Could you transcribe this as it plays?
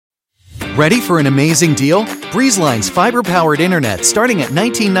Ready for an amazing deal? BreezeLine's fiber-powered internet starting at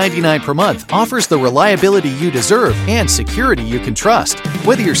 $19.99 per month offers the reliability you deserve and security you can trust.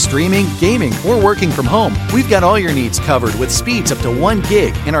 Whether you're streaming, gaming, or working from home, we've got all your needs covered with speeds up to 1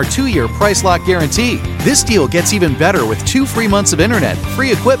 gig and our 2-year price lock guarantee. This deal gets even better with 2 free months of internet,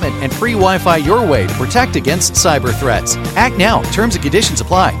 free equipment, and free Wi-Fi your way to protect against cyber threats. Act now. Terms and conditions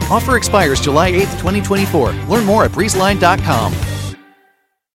apply. Offer expires July 8th, 2024. Learn more at breezeline.com.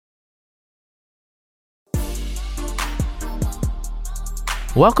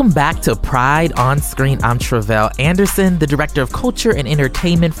 Welcome back to Pride on Screen. I'm Tre'vell Anderson, the Director of Culture and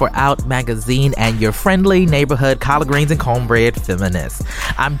Entertainment for Out Magazine and your friendly neighborhood collard greens and cornbread feminist.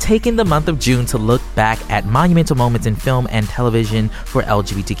 I'm taking the month of June to look back at monumental moments in film and television for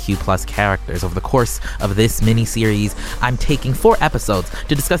LGBTQ plus characters. Over the course of this mini-series, I'm taking 4 episodes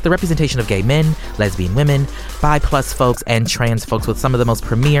to discuss the representation of gay men, lesbian women, bi plus folks, and trans folks with some of the most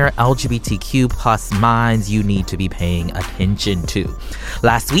premier LGBTQ plus minds you need to be paying attention to.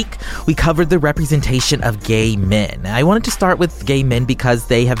 Last week, we covered the representation of gay men. I wanted to start with gay men because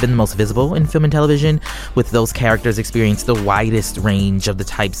they have been the most visible in film and television, with those characters experience the widest range of the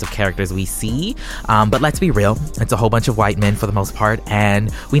types of characters we see. But let's be real, it's a whole bunch of white men for the most part,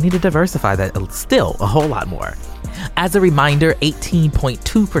 and we need to diversify that still a whole lot more. As a reminder,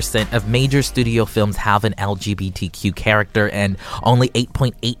 18.2% of major studio films have an LGBTQ character, and only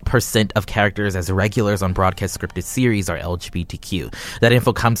 8.8% of characters as regulars on broadcast scripted series are LGBTQ. That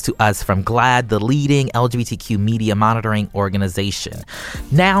info comes to us from GLAAD, the leading LGBTQ media monitoring organization.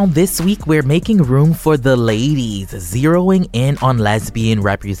 Now, this week, we're making room for the ladies, zeroing in on lesbian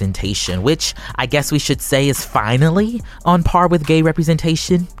representation, which I guess we should say is finally on par with gay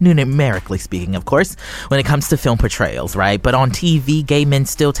representation, numerically speaking, of course, when it comes to film portrayals, right? But on TV, gay men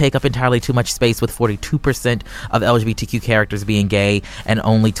still take up entirely too much space, with 42% of LGBTQ characters being gay and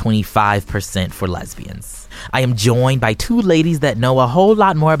only 25% for lesbians. I am joined by 2 ladies that know a whole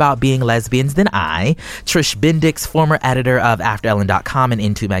lot more about being lesbians than I. Trish Bendix, former editor of AfterEllen.com and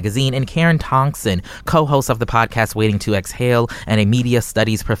Into Magazine, and Karen Thompson, co-host of the podcast Waiting to Exhale and a media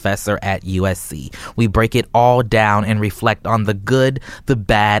studies professor at USC. We break it all down and reflect on the good, the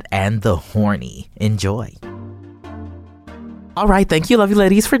bad, and the horny. Enjoy. All right, thank you, lovely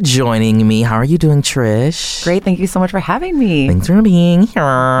ladies, for joining me. How are you doing, Trish? Great, thank you so much for having me. Thanks for being here.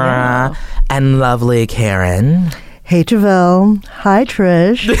 Yeah. And lovely Karen. Hey, Tre'vell. Hi,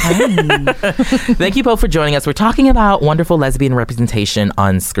 Trish. Hi. Thank you both for joining us. We're talking about wonderful lesbian representation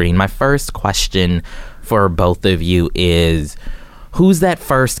on screen. My first question for both of you is, who's that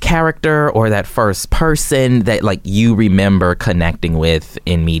first character or that first person that like you remember connecting with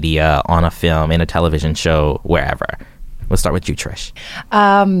in media, on a film, in a television show, wherever? We'll start with you, Trish.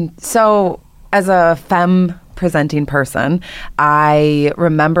 So as a femme presenting person, I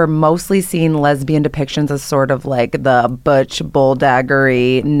remember mostly seeing lesbian depictions as sort of like the butch,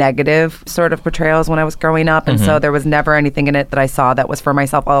 bulldaggery, negative sort of portrayals when I was growing up. And so there was never anything in it that I saw that was for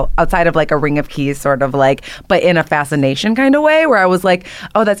myself outside of like a Ring of Keys sort of like, but in a fascination kind of way where I was like,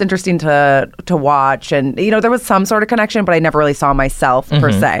 oh, that's interesting to watch. And, you know, there was some sort of connection, but I never really saw myself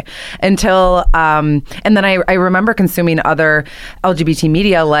per se until, and then I remember consuming other LGBT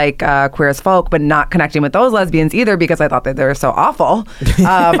media like Queer as Folk, but not connecting with those lesbians either because I thought that they were so awful.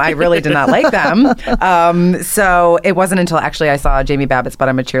 I really did not like them. So it wasn't until actually I saw Jamie Babbitt's But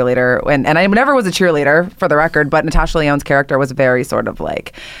I'm a Cheerleader, and I never was a cheerleader for the record, but Natasha Lyonne's character was very sort of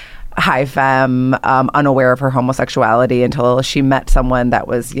like high femme, unaware of her homosexuality until she met someone that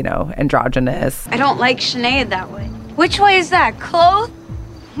was, you know, androgynous. I don't like Sinead that way. Which way is that? Clothes?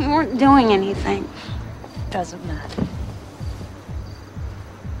 We weren't doing anything. Doesn't matter.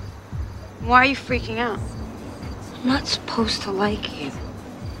 Why are you freaking out? I'm not supposed to like you.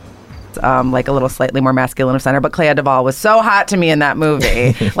 Like a little slightly more masculine of center, but Clea Duvall was so hot to me in that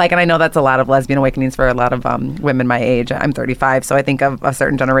movie. Like, and I know that's a lot of lesbian awakenings for a lot of women my age. I'm 35, so I think of a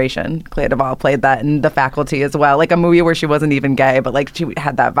certain generation. Clea Duvall played that in The Faculty as well, like a movie where she wasn't even gay, but like she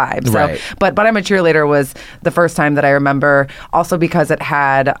had that vibe. So, right. But I'm a Cheerleader was the first time that I remember, also because it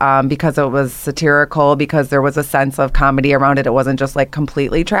had, because it was satirical, because there was a sense of comedy around it. It wasn't just like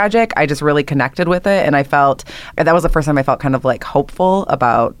completely tragic. I just really connected with it, and I felt that was the first time I felt kind of like hopeful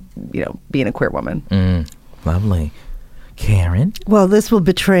about, you know, being a queer woman. Lovely. Karen? Well, this will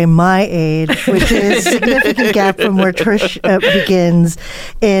betray my age, which is a significant gap from where Trish begins.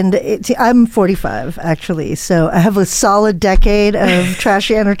 And I'm 45, actually. So I have a solid decade of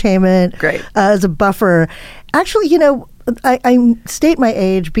trashy entertainment. Great. As a buffer. Actually, you know, I state my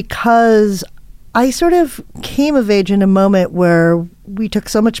age because I sort of came of age in a moment where we took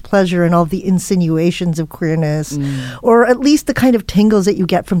so much pleasure in all the insinuations of queerness, or at least the kind of tingles that you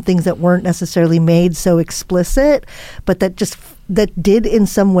get from things that weren't necessarily made so explicit, but that did in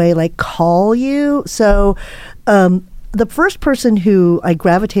some way like call you. So the first person who I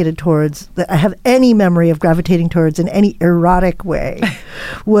gravitated towards, that I have any memory of gravitating towards in any erotic way,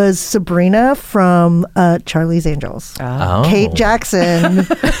 was Sabrina from Charlie's Angels. Oh. Kate Jackson.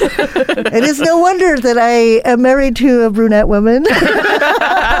 It is no wonder that I am married to a brunette woman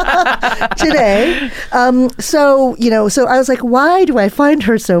today. So I was like, why do I find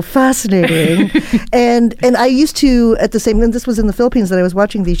her so fascinating? and I used to, at the same, and this was in the Philippines that I was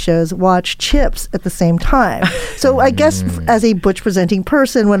watching these shows, watch Chips at the same time. So I guess as a butch presenting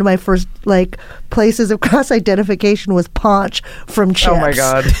person, one of my first like places of cross identification was Paunch from Chips. Oh my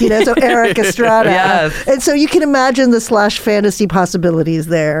God. So Eric Estrada. Yes. And so you can imagine the / fantasy possibilities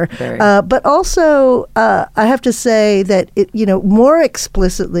there. But also, I have to say that it, more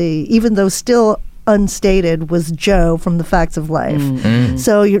explicitly, even though still unstated, was Jo from The Facts of Life.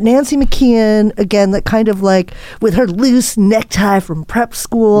 So you're Nancy McKeon, again, that kind of like with her loose necktie from prep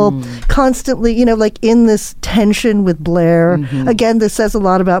school, constantly, like in this tension with Blair. Again, this says a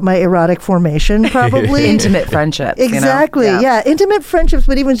lot about my erotic formation, probably. Intimate friendships. Exactly. Yeah. Intimate friendships,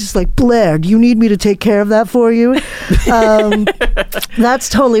 but even just like, Blair, do you need me to take care of that for you? That's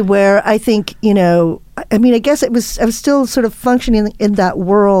totally where I think, I mean, I guess I was still sort of functioning in that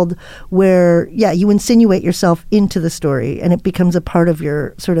world where, you insinuate yourself into the story and it becomes a part of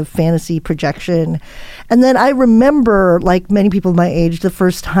your sort of fantasy projection. And then I remember, like many people my age, the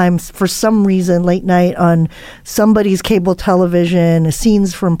first time, for some reason, late night on somebody's cable television,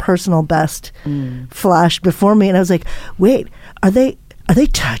 scenes from Personal Best flashed before me. And I was like, wait, are they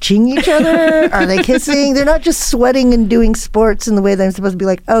touching each other? Are they kissing? They're not just sweating and doing sports in the way that I'm supposed to be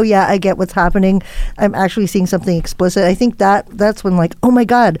like, oh yeah, I get what's happening. I'm actually seeing something explicit. I think that's when like, oh my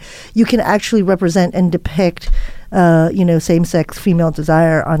God, you can actually represent and depict same-sex female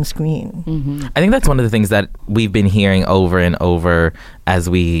desire on screen. I think that's one of the things that we've been hearing over and over as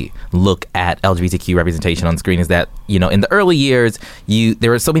we look at LGBTQ representation on screen is that, in the early years,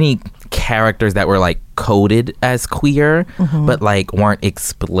 there were so many characters that were like coded as queer, but like weren't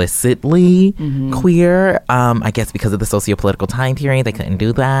explicitly queer. I guess because of the socio-political time period, they couldn't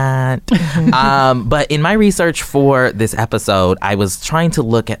do that. But in my research for this episode, I was trying to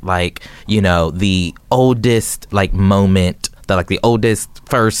look at like, the oldest like moment, the oldest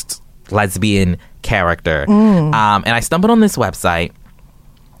first lesbian character. And I stumbled on this website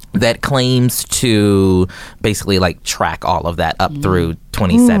that claims to basically like track all of that up through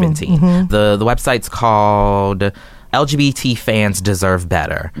 2017. The website's called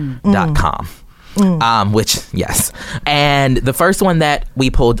LGBTfansDeserveBetter.com. Which, yes. And the first one that we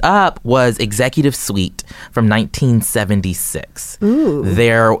pulled up was Executive Suite from 1976.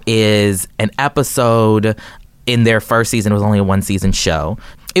 There is an episode in their first season. It was only a 1-season show.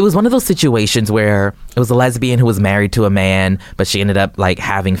 It was one of those situations where it was a lesbian who was married to a man, but she ended up like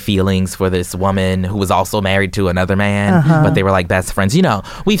having feelings for this woman who was also married to another man, but they were like best friends.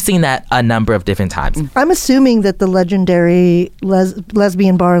 We've seen that a number of different times. I'm assuming that the legendary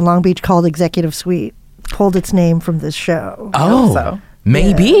lesbian bar in Long Beach called Executive Suite pulled its name from this show. Oh,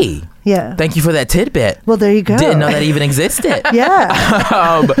 maybe. Yeah. Thank you for that tidbit. Well, there you go. Didn't know that even existed.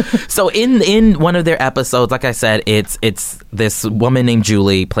 Yeah. So in one of their episodes, like I said, it's this woman named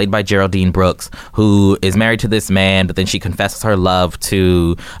Julie, played by Geraldine Brooks, who is married to this man, but then she confesses her love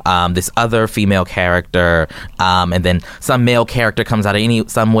to this other female character, and then some male character comes out of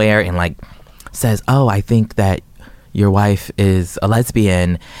somewhere and like says, "Oh, I think that your wife is a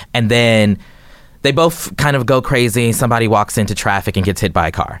lesbian," and then they both kind of go crazy. Somebody walks into traffic and gets hit by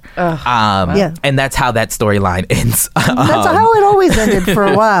a car. And that's how that storyline ends. That's how it always ended for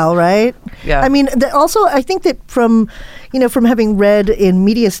a while, right? Yeah. I mean, also, I think that from having read in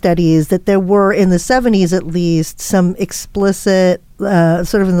media studies that there were, in the 70s at least, some explicit,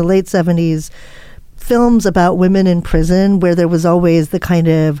 sort of in the late 70s, films about women in prison where there was always the kind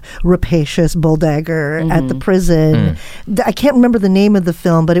of rapacious bulldagger at the prison. I can't remember the name of the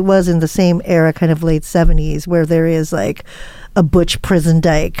film, but it was in the same era, kind of late 70s, where there is like a butch prison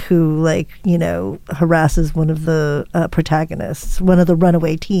dyke who harasses one of the protagonists, one of the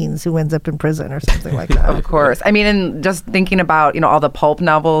runaway teens who ends up in prison or something like that. Of course. I mean, and just thinking about, all the pulp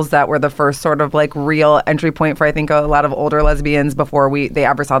novels that were the first sort of like real entry point for, I think, a lot of older lesbians before they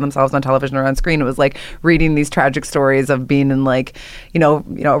ever saw themselves on television or on screen. It was like reading these tragic stories of being in like,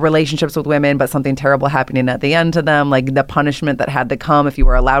 relationships with women, but something terrible happening at the end to them, like the punishment that had to come if you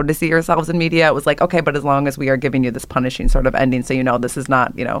were allowed to see yourselves in media. It was like, okay, but as long as we are giving you this punishing sort of ending, so this is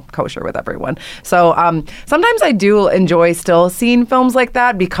not kosher with everyone. So sometimes I do enjoy still seeing films like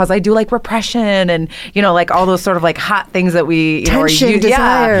that because I do like repression and like all those sort of like hot things that we tension,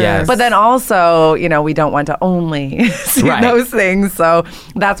 desire. Yes. But then also we don't want to only see those things. So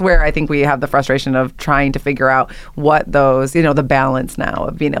that's where I think we have the frustration of trying to figure out what those the balance now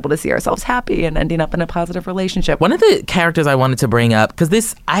of being able to see ourselves happy and ending up in a positive relationship. One of the characters I wanted to bring up,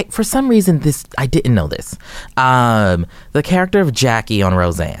 because for some reason I didn't know this. The character of Jackie on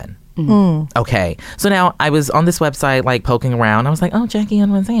Roseanne. Okay, so now I was on this website like poking around. I was like, oh, Jackie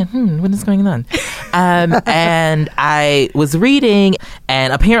on Roseanne. What is going on? And I was reading,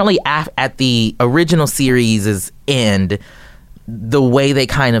 and apparently at the original series' end, the way they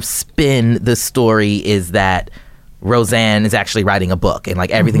kind of spin the story is that Roseanne is actually writing a book, and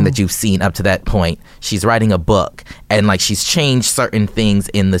like everything that you've seen up to that point, she's writing a book, and like she's changed certain things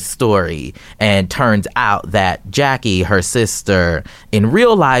in the story, and turns out that Jackie, her sister, in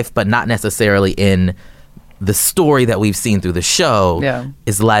real life, but not necessarily in the story that we've seen through the show,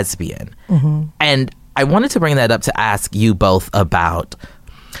 is lesbian. And I wanted to bring that up to ask you both about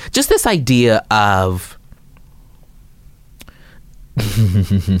just this idea of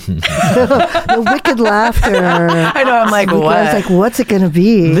the wicked laughter. I know. I'm like, what? I was like, what's it going to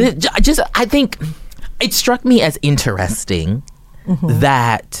be? I think it struck me as interesting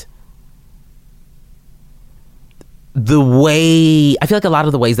that the way, I feel like a lot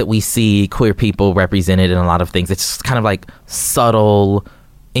of the ways that we see queer people represented in a lot of things, it's kind of like subtle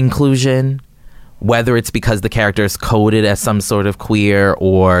inclusion. Whether it's because the character is coded as some sort of queer,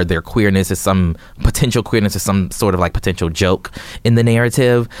 or their queerness is some potential queerness is some sort of like potential joke in the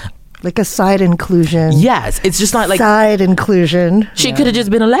narrative. Like a side inclusion. Yes, it's just not like side inclusion. She could have just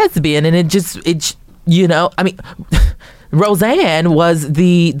been a lesbian, and it I mean, Roseanne was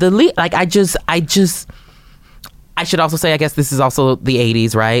the lead. Like I should also say, I guess this is also the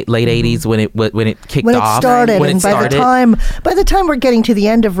 80s, right? Late 80s when it kicked off. By the time we're getting to the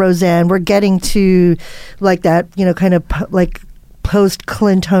end of Roseanne, we're getting to like that, kind of like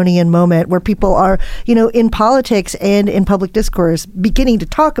post-Clintonian moment where people are, in politics and in public discourse beginning to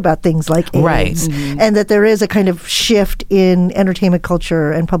talk about things like AIDS. And that there is a kind of shift in entertainment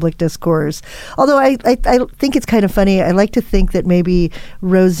culture and public discourse. Although I think it's kind of funny. I like to think that maybe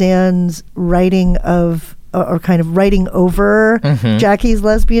Roseanne's writing of or kind of writing over Jackie's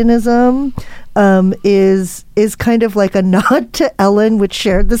lesbianism is kind of like a nod to Ellen, which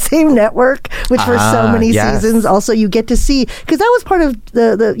shared the same network, which for so many seasons also you get to see, because that was part of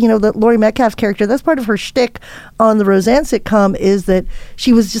the Laurie Metcalf's character. That's part of her shtick on the Roseanne sitcom, is that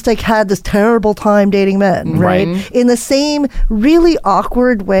she was just like had this terrible time dating men, right? In the same really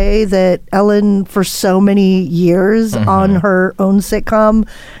awkward way that Ellen for so many years on her own sitcom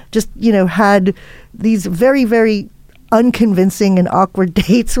just had these very, very unconvincing and awkward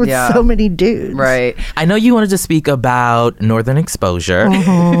dates with so many dudes. Right. I know you wanted to speak about Northern Exposure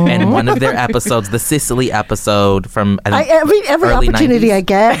and one of their episodes, the Sicily episode from every early opportunity 90s. I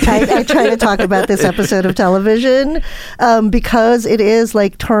get, I try to talk about this episode of television because it is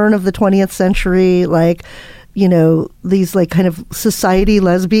like turn of the 20th century, like, these like kind of society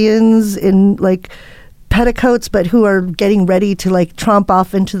lesbians in like petticoats, but who are getting ready to like tromp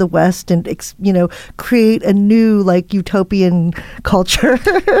off into the West and create a new like utopian culture.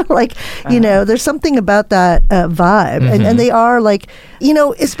 Like there's something about that vibe, and they are like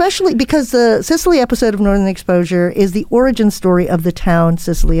especially because the Sicily episode of Northern Exposure is the origin story of the town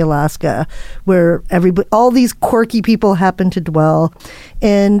Sicily, Alaska, where all these quirky people happen to dwell,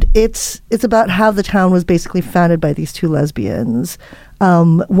 and it's about how the town was basically founded by these two lesbians.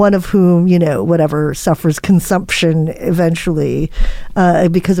 One of whom, suffers consumption eventually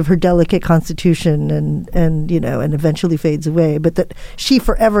because of her delicate constitution and eventually fades away. But that she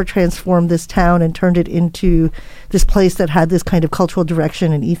forever transformed this town and turned it into this place that had this kind of cultural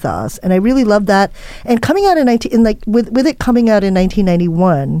direction and ethos. And I really love that. And coming out with it coming out in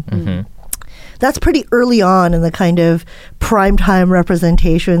 1991, that's pretty early on in the kind of primetime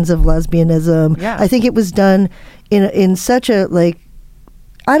representations of lesbianism. Yeah. I think it was done in such a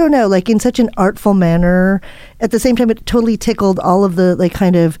in such an artful manner. At the same time, it totally tickled all of the like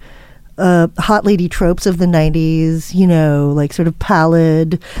kind of hot lady tropes of the 90s, like sort of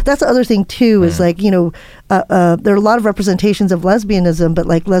pallid. That's the other thing too, is like, there are a lot of representations of lesbianism, but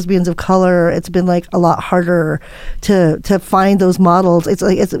like lesbians of color, it's been like a lot harder to find those models. It's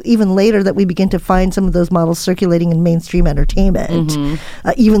like, it's even later that we begin to find some of those models circulating in mainstream entertainment,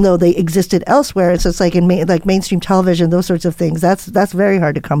 even though they existed elsewhere. So it's like in mainstream television, those sorts of things, that's very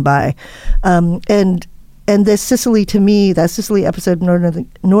hard to come by. And this Sicily, to me, that Sicily episode,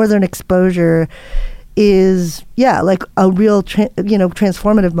 Northern Exposure, is like a real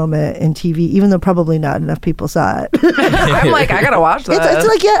transformative moment in TV, even though probably not enough people saw it. I'm like, I gotta watch that. It's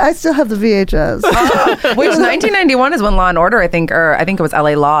like, I still have the VHS. Which 1991 is when Law and Order, I think it was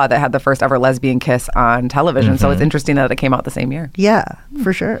LA Law that had the first ever lesbian kiss on television. So it's interesting that it came out the same year. Yeah,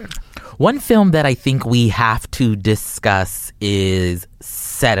 for sure. One film that I think we have to discuss is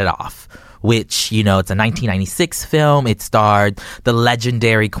Set It Off, which, it's a 1996 film. It starred the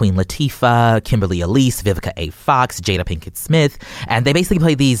legendary Queen Latifah, Kimberly Elise, Vivica A. Fox, Jada Pinkett Smith. And they basically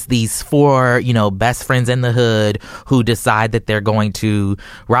play these four, best friends in the hood who decide that they're going to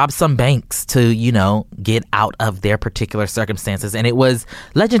rob some banks to, get out of their particular circumstances. And it was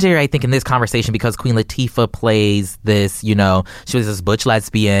legendary, I think, in this conversation because Queen Latifah plays this, she was this butch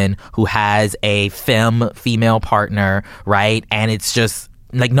lesbian who has a female partner, right? And it's just,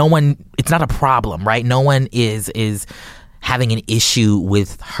 like, no one, it's not a problem, right? No one is having an issue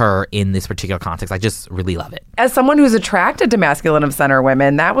with her in this particular context. I just really love it. As someone who's attracted to masculine of center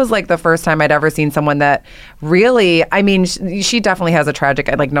women, that was like the first time I'd ever seen someone that really, I mean, she definitely has a tragic,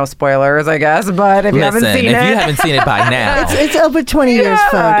 like, no spoilers, I guess, but if you haven't seen it. If you haven't seen it by now. It's over 20 years,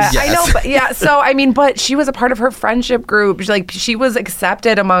 folks. Yes. I know, but so, I mean, but she was a part of her friendship group. She was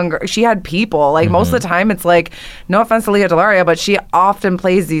accepted she had people. Like, most of the time, it's like, no offense to Leah DeLaria, but she often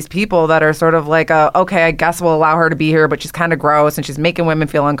plays these people that are sort of like, okay, I guess we'll allow her to be here, but she's kind of gross and she's making women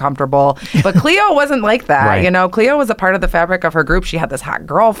feel uncomfortable. But Cleo wasn't like that. Right. Cleo was a part of the fabric of her group. She had this hot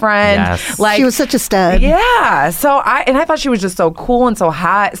girlfriend. Yes. Like, she was such a stud. Yeah. So I thought she was just so cool and so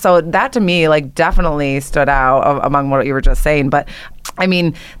hot. So that to me, like, definitely stood out among what you were just saying. But I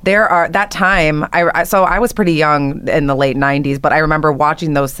mean, that time, so I was pretty young in the late 90s, but I remember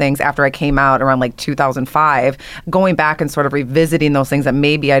watching those things after I came out around like 2005, going back and sort of revisiting those things that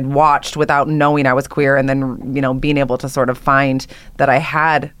maybe I'd watched without knowing I was queer, and then, being able to sort of find that I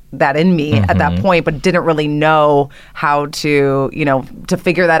had that in me at that point, but didn't really know how to, to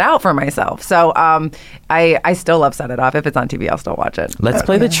figure that out for myself. So I still love Set It Off. If it's on TV, I'll still watch it. Let's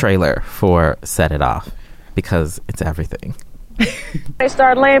play the trailer for Set It Off because it's everything. They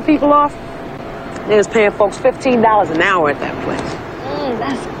started laying people off. They was paying folks $15 an hour at that place.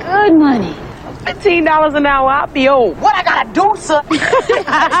 That's good money. $15 an hour, I'll be old. What I gotta do, sir?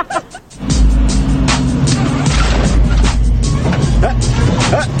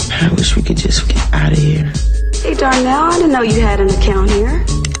 I wish we could just get out of here. Hey, Darnell, I didn't know you had an account here.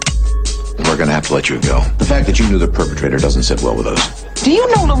 We're gonna have to let you go. The fact that you knew the perpetrator doesn't sit well with us. Do you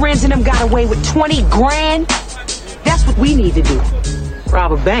know Lorenz and them got away with 20 grand? That's what we need to do.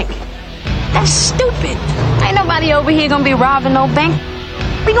 Rob a bank. That's stupid. Ain't nobody over here gonna be robbing no bank.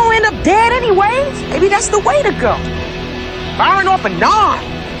 We gonna end up dead anyways. Maybe that's the way to go. Firing off a nod.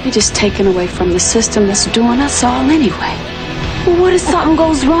 You're just taking away from the system that's doing us all anyway. Well, what if something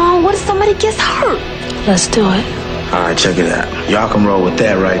goes wrong? What if somebody gets hurt? Let's do it. All right, check it out. Y'all can roll with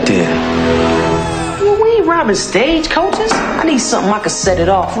that right there. Well, we ain't robbing stagecoaches. I need something I can set it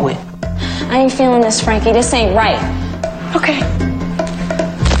off with. I ain't feeling this, Frankie. This ain't right. Okay.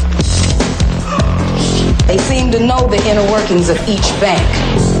 They seem to know the inner workings of each bank.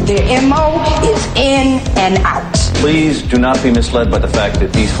 Their MO is in and out. Please do not be misled by the fact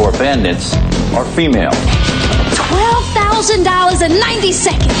that these four bandits are female. $12,000 in 90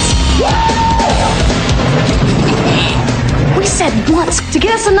 seconds. We said once to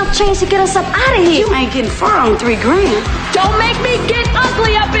get us enough change to get us up out of here. You ain't getting far on $3 grand. Don't make me get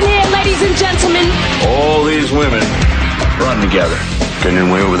ugly up in here, ladies and gentlemen. All these women run together. Getting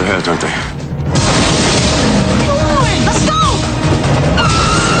in way over their heads, aren't they? Let's go!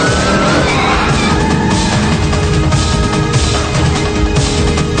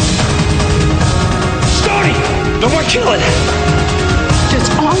 Stoney! No more killing! It's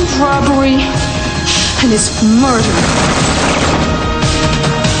armed robbery and it's murder.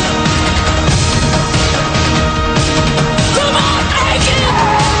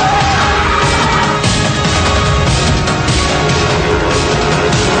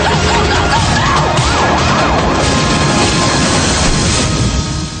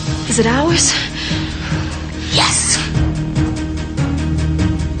 Is it ours? Yes.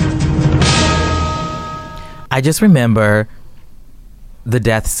 I just remember the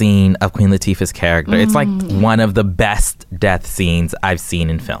death scene of Queen Latifah's character. It's like one of the best death scenes I've seen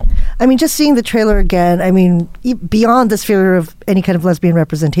in film. I mean, just seeing the trailer again, I mean, beyond this fear of any kind of lesbian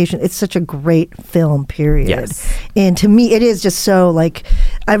representation, it's such a great film, period. Yes. And to me, it is just so, like,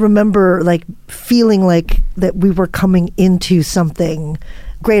 I remember, like, feeling like that we were coming into something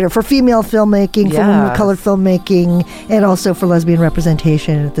greater for female filmmaking, for women of color filmmaking, and also for lesbian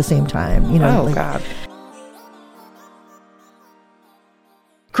representation at the same time. Oh, God.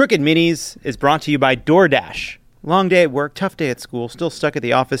 Crooked Minis is brought to you by DoorDash. Long day at work, tough day at school, still stuck at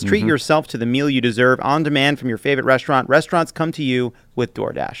the office. Treat yourself to the meal you deserve on demand from your favorite restaurant. Restaurants come to you with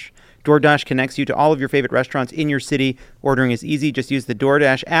DoorDash. DoorDash connects you to all of your favorite restaurants in your city. Ordering is easy. Just use the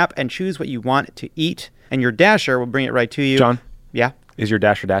DoorDash app and choose what you want to eat. And your Dasher will bring it right to you. John? Yeah? Is your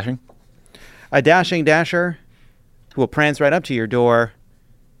Dasher dashing? A dashing Dasher who will prance right up to your door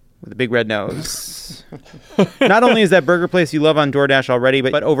with a big red nose. Not only is that burger place you love on DoorDash already,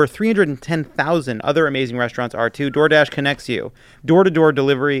 but over 310,000 other amazing restaurants are too. DoorDash connects you. Door-to-door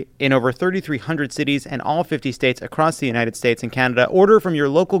delivery in over 3,300 cities and all 50 states across the United States and Canada. Order from your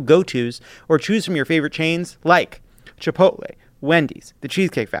local go-tos or choose from your favorite chains like Chipotle, Wendy's, The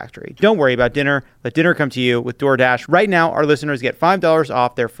Cheesecake Factory. Don't worry about dinner. Let dinner come to you with DoorDash. Right now, our listeners get $5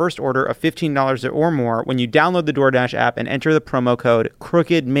 off their first order of $15 or more when you download the DoorDash app and enter the promo code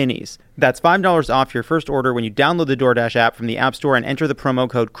CrookedMinis. That's $5 off your first order when you download the DoorDash app from the App Store and enter the promo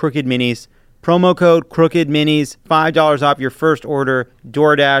code CrookedMinis. Promo code CrookedMinis. $5 off your first order.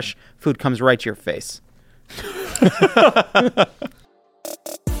 DoorDash. Food comes right to your face.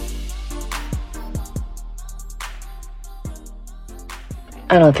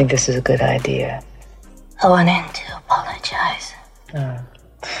 I don't think this is a good idea. I want him to apologize.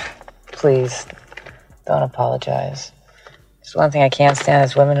 Please, don't apologize. There's one thing I can't stand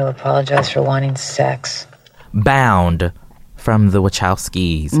is women who apologize for wanting sex. Bound from the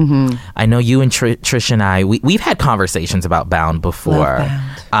Wachowskis. I know you and Trish and I, we've had conversations about Bound before.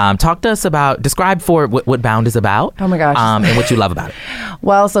 Talk to us about, describe for what Bound is about. Oh my gosh. And what you love about it.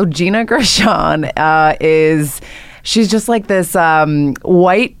 Well, so Gina Gershon she's just like this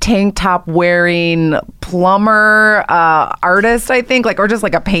white tank top wearing plumber artist, I think, or just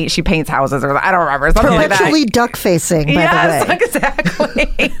like she paints houses, or I don't remember, something like that. Perpetually duck facing, by the way.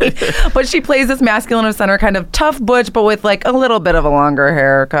 Exactly. But she plays this masculine of center kind of tough butch, but with like a little bit of a longer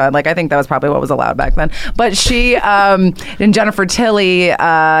haircut. I think that was probably what was allowed back then. But she and Jennifer Tilly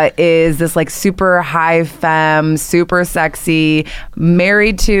is this like super high femme, super sexy,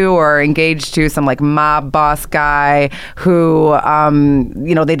 married to or engaged to some like mob boss guy who,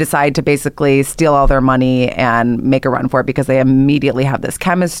 they decide to basically steal all their money and make a run for it because they immediately have this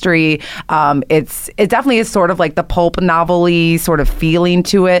chemistry. It definitely is sort of like the pulp novel-y sort of feeling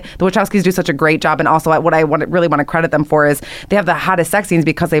to it. The Wachowskis do such a great job, and also what I really want to credit them for is they have the hottest sex scenes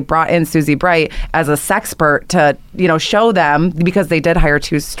because they brought in Susie Bright as a sexpert to show them, because they did hire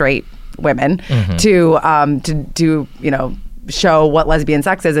two straight women to do show what lesbian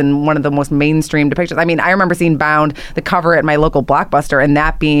sex is in one of the most mainstream depictions. I mean, I remember seeing Bound, the cover at my local Blockbuster, and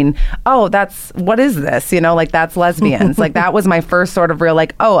that being, what is this? That's lesbians. That was my first sort of real,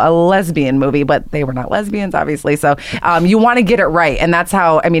 a lesbian movie, but they were not lesbians, obviously. So you want to get it right. And that's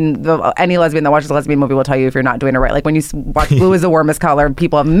how, any lesbian that watches a lesbian movie will tell you if you're not doing it right. Like when you watch Blue is the Warmest Color,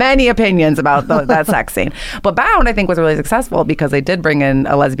 people have many opinions about that sex scene. But Bound, I think, was really successful because they did bring in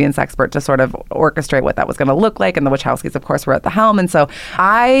a lesbian sexpert to sort of orchestrate what that was going to look like. And the Wachowskis, of course, were at the helm. And so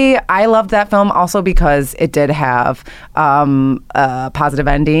I loved that film also because it did have a positive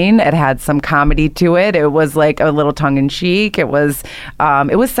ending. It had some comedy to it. It was like a little tongue in cheek. It was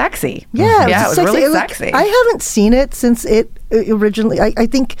sexy. Yeah, it was really sexy. I haven't seen it since it originally. I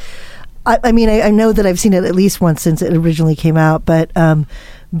think. I know that I've seen it at least once since it originally came out, but I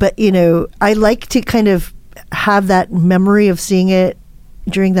like to kind of have that memory of seeing it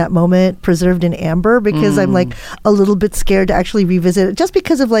during that moment preserved in amber, because I'm like a little bit scared to actually revisit it just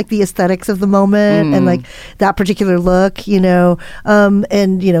because of like the aesthetics of the moment and like that particular look, and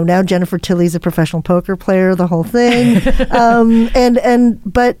now Jennifer Tilly's a professional poker player, the whole thing.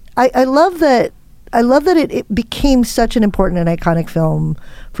 But I love that it became such an important and iconic film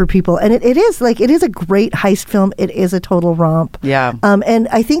for people. And it is a great heist film. It is a total romp. Yeah. And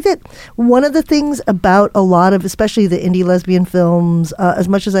I think that one of the things about a lot of, especially the indie lesbian films, as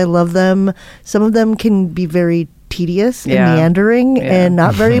much as I love them, some of them can be very tedious and meandering and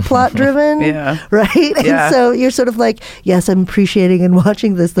not very plot driven. Right? And so you're sort of like, yes, I'm appreciating and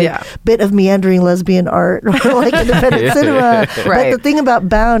watching this bit of meandering lesbian art or like independent cinema. But the thing about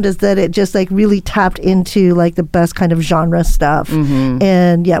Bound is that it just like really tapped into like the best kind of genre stuff.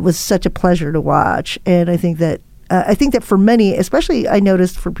 And it was such a pleasure to watch. And I think that for many, especially I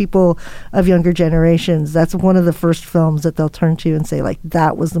noticed for people of younger generations, that's one of the first films that they'll turn to and say, like,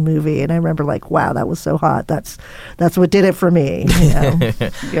 that was the movie. And I remember like, wow, that was so hot. That's what did it for me.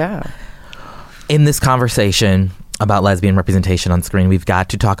 Yeah. In this conversation about lesbian representation on screen, we've got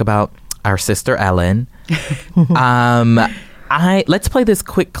to talk about our sister Ellen. Let's play this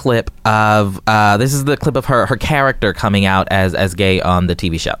quick clip of this is the clip of her character coming out as gay on the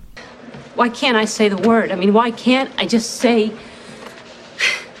TV show. Why can't I say the word? Why can't I just say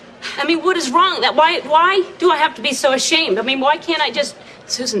I mean, what is wrong? Why do I have to be so ashamed? I mean, why can't I just...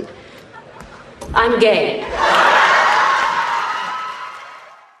 Susan, I'm gay.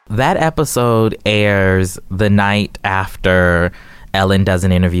 That episode airs the night after Ellen does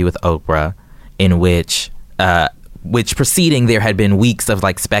an interview with Oprah, in which preceding there had been weeks of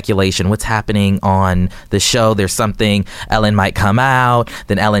like speculation. What's happening on the show? There's something. Ellen might come out.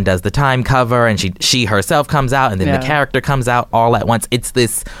 Then Ellen does the time cover, and she herself comes out, and then the character comes out all at once. It's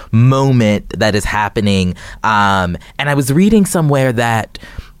this moment that is happening. And I was reading somewhere that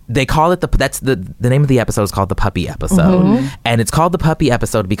they call it the name of the episode is called the puppy episode. And it's called the puppy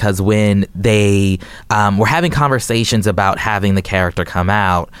episode because when they were having conversations about having the character come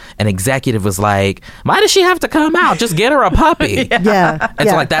out, an executive was like, why does she have to come out? Just get her a puppy. And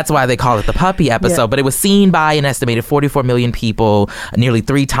so like that's why they call it the puppy episode. But it was seen by an estimated 44 million people, nearly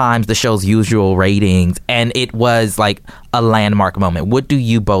 3 times the show's usual ratings, and it was like a landmark moment. What do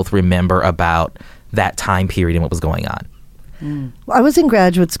you both remember about that time period and what was going on? I was in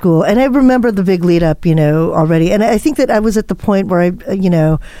graduate school, and I remember the big lead up, already. And I think that I was at the point where I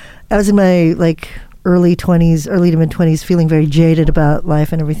was in my early to mid 20s, feeling very jaded about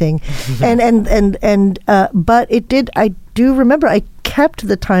life and everything. But I do remember I kept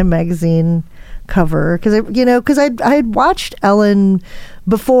the Time magazine cover because I had watched Ellen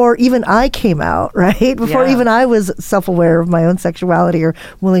before even I came out, right? Before even I was self-aware of my own sexuality or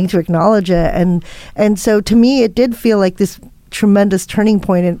willing to acknowledge it. And so to me, it did feel like this tremendous turning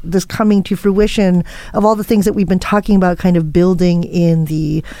point and this coming to fruition of all the things that we've been talking about kind of building in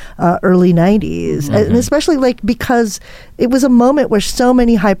the early 90s. And especially because it was a moment where so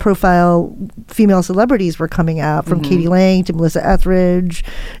many high profile female celebrities were coming out, from Katie Lang to Melissa Etheridge,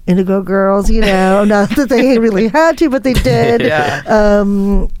 Indigo Girls, not that they really had to, but they did.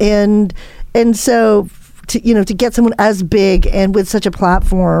 And so to get someone as big and with such a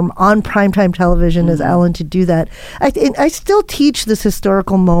platform on primetime television as Ellen to do that. I still teach this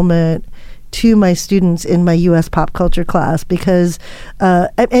historical moment to my students in my U.S. pop culture class because,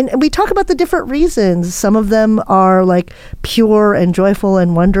 and we talk about the different reasons. Some of them are pure and joyful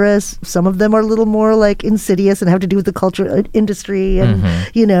and wondrous. Some of them are a little more insidious and have to do with the culture industry and,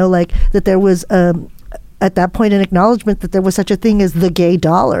 that there was, at that point, an acknowledgement that there was such a thing as the gay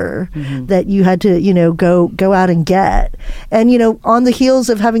dollar that you had to, go out and get. And, on the heels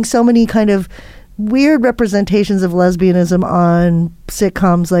of having so many kind of weird representations of lesbianism on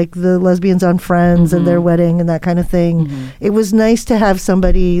sitcoms like the lesbians on Friends and Their Wedding and that kind of thing, it was nice to have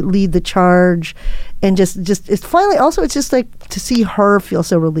somebody lead the charge. And just it's finally, also, it's just to see her feel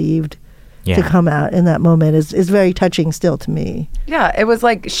so relieved. To come out in that moment is very touching still to me. Yeah, it was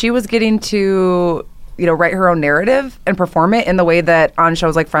like she was getting to write her own narrative and perform it in the way that on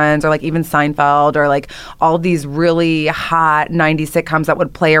shows like Friends or even Seinfeld or all these really hot 90s sitcoms that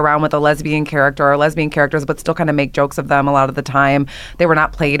would play around with a lesbian character or lesbian characters but still kind of make jokes of them a lot of the time. They were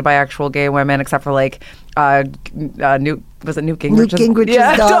not played by actual gay women except for Newt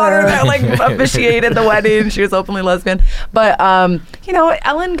Gingrich's daughter that officiated the wedding. She was openly lesbian. But,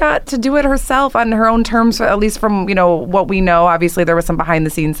 Ellen got to do it herself on her own terms, at least from, what we know. Obviously, there was some behind the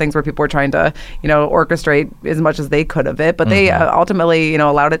scenes things where people were trying to, orchestrate as much as they could of it. But they ultimately,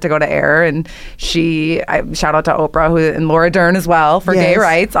 allowed it to go to air. And shout out to Oprah and Laura Dern as well for gay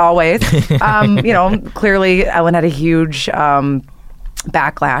rights, always. Clearly, Ellen had a huge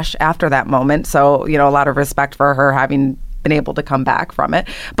backlash after that moment. So, a lot of respect for her having been able to come back from it.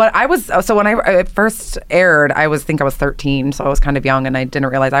 But when it first aired, I was 13, so I was kind of young and I didn't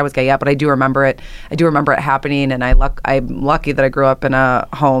realize I was gay yet, but I do remember it. I do remember it happening, and I'm lucky that I grew up in a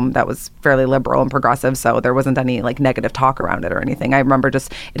home that was fairly liberal and progressive, so there wasn't any negative talk around it or anything. I remember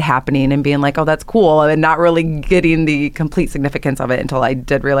just it happening and being like, oh, that's cool, and not really getting the complete significance of it until I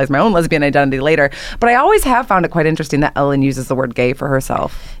did realize my own lesbian identity later. But I always have found it quite interesting that Ellen uses the word gay for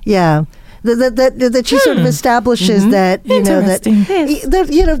herself. Yeah. That she sort of establishes that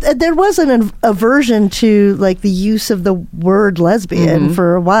there was an aversion to the use of the word lesbian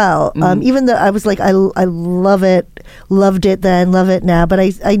for a while. Even though I was I love it, loved it then, love it now. But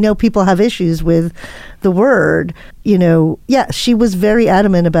I know people have issues with the word. She was very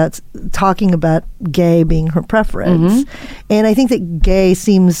adamant about talking about gay being her preference, and I think that gay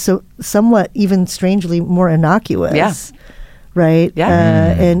seems somewhat even strangely more innocuous. Yeah. Right?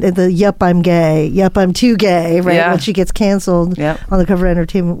 Yeah. And the yup, I'm gay. Yup, I'm too gay. Right? Yeah. When she gets canceled on the cover of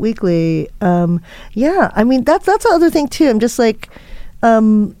Entertainment Weekly. I mean, that's the other thing too. I'm just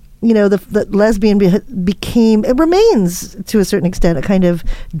the lesbian became, it remains to a certain extent, a kind of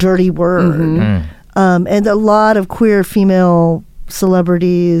dirty word. And a lot of queer female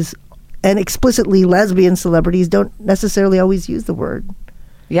celebrities and explicitly lesbian celebrities don't necessarily always use the word.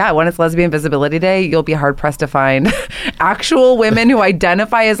 Yeah, when it's Lesbian Visibility Day, you'll be hard-pressed to find actual women who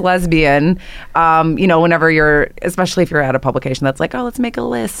identify as lesbian, whenever especially if you're at a publication that's like, oh, let's make a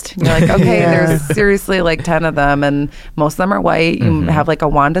list. And you're like, okay, there's seriously like 10 of them, and most of them are white. You have like a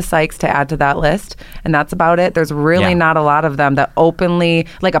Wanda Sykes to add to that list, and that's about it. There's really not a lot of them that openly,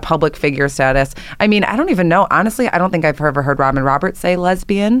 like a public figure status. I mean, I don't even know. Honestly, I don't think I've ever heard Robin Roberts say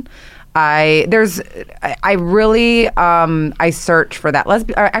lesbian. I search for that.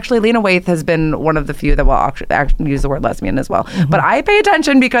 Actually, Lena Waithe has been one of the few that will actually use the word lesbian as well. Mm-hmm. But I pay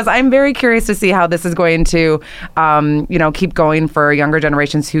attention because I'm very curious to see how this is going to, keep going for younger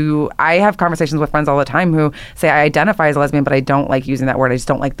generations. Who I have conversations with friends all the time who say I identify as a lesbian, but I don't like using that word. I just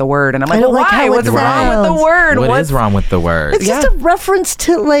don't like the word, and I'm like, why? What's wrong with the word? What is wrong with the word? It's just a reference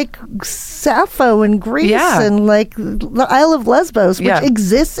to like Sappho and Greece and like the Isle of Lesbos, which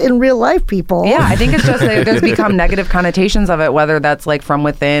exists in real life, people. Yeah, I think it's just there's become negative connotations of it, whether that's like from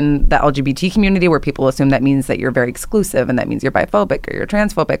within the LGBT community where people assume that means that you're very exclusive and that means you're biphobic or you're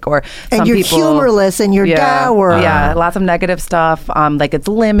transphobic or and you're humorless and you're dour. Yeah, lots of negative stuff. Like it's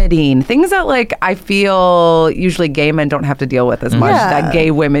limiting. Things that like I feel usually gay men don't have to deal with as much that gay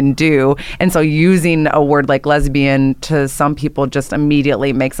women do. And so using a word like lesbian to some people just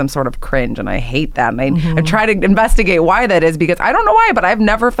immediately makes them sort of cringe, and I hate that. And I try to investigate why that is, because I don't know why, but I've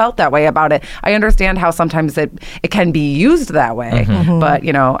never felt that way about it. I understand how sometimes it can be used that way, but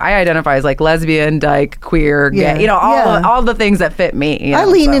I identify as like lesbian, dyke, queer, gay, all the things that fit me. I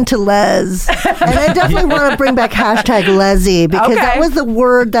lean into les, and I definitely want to bring back hashtag Leslie, because that was the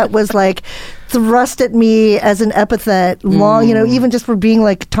word that was like thrust at me as an epithet long, even just for being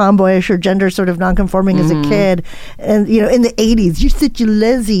like tomboyish or gender sort of nonconforming as a kid. And, in the 80s, you're such a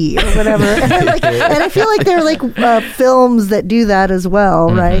leslie or whatever. and I feel like there are like films that do that as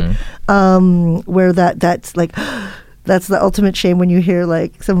well, right? Where that's like... That's the ultimate shame when you hear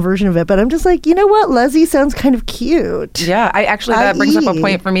like some version of it. But I'm just like, you know what? Leslie sounds kind of cute. Yeah, that brings up a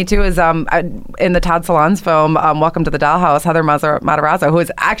point for me too. Is in the Todd Solondz film Welcome to the Dollhouse, Heather Matarazzo, who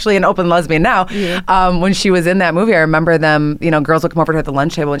is actually an open lesbian now. When she was in that movie, I remember them. Girls would come over to her at the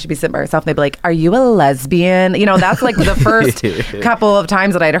lunch table and she'd be sitting by herself, and they'd be like, "Are you a lesbian?" That's like the first couple of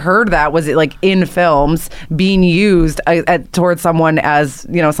times that I'd heard that was like in films being used towards someone as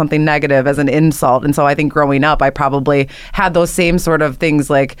something negative, as an insult. And so I think growing up, I probably had those same sort of things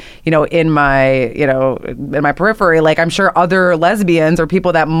like in my periphery. Like I'm sure other lesbians or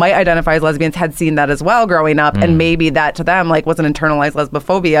people that might identify as lesbians had seen that as well growing up, and maybe that to them like was an internalized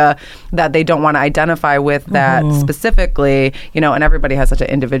lesbophobia that they don't want to identify with that specifically. And everybody has such an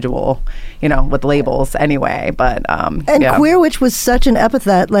individual with labels anyway. But queer, which was such an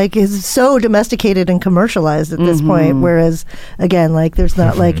epithet, like is so domesticated and commercialized at this point, whereas again, like there's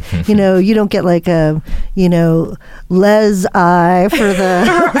not like you don't get like a les eye for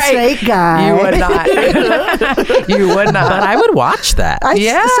the straight guy. You would not. You would not. But I would watch that.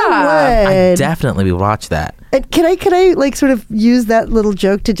 I definitely would watch that. And can I like sort of use that little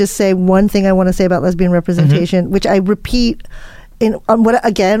joke to just say one thing I want to say about lesbian representation, which I repeat on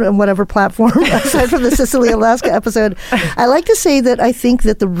whatever platform aside from the Sicily, Alaska episode. I like to say that I think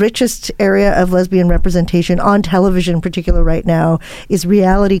that the richest area of lesbian representation on television in particular right now is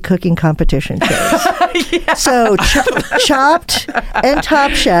reality cooking competition shows. So Chopped and Top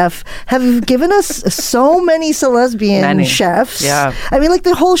Chef have given us so many lesbian chefs. Yeah. I mean, like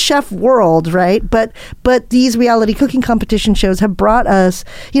the whole chef world, right? But these reality cooking competition shows have brought us,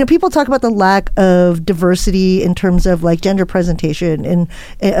 people talk about the lack of diversity in terms of like gender presentation and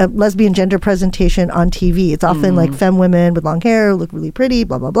lesbian gender presentation on TV. It's often like femme women with long hair, look really pretty,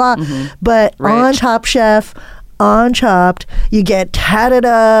 blah, blah, blah. But on Top Chef, on Chopped, you get tatted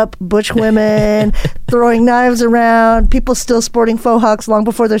up butch women throwing knives around, people still sporting faux hawks long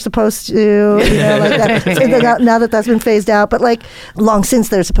before they're supposed to, like that. So now that that's been phased out, but like long since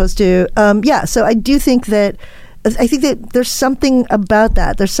they're supposed to. So I do think that there's something about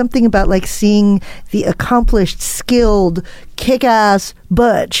that. There's something about like seeing the accomplished, skilled, kick-ass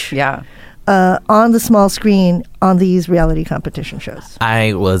butch on the small screen on these reality competition shows.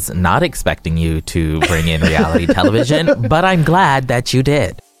 I was not expecting you to bring in reality television, but I'm glad that you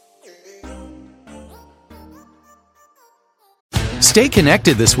did. Stay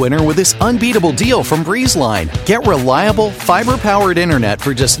connected this winter with this unbeatable deal from BreezeLine. Get reliable, fiber-powered internet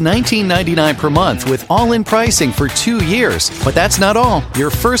for just $19.99 per month with all-in pricing for 2 years. But that's not all.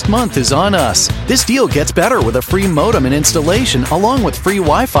 Your first month is on us. This deal gets better with a free modem and installation, along with free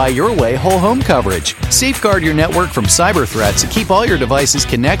Wi-Fi Your Way whole home coverage. Safeguard your network from cyber threats and keep all your devices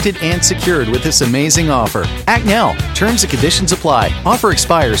connected and secured with this amazing offer. Act now. Terms and conditions apply. Offer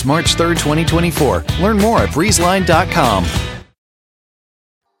expires March 3rd, 2024. Learn more at breezeline.com.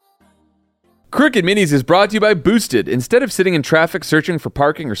 Crooked Minis is brought to you by Boosted. Instead of sitting in traffic searching for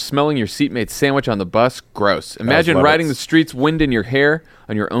parking or smelling your seatmate's sandwich on the bus, gross. Imagine riding the streets, wind in your hair,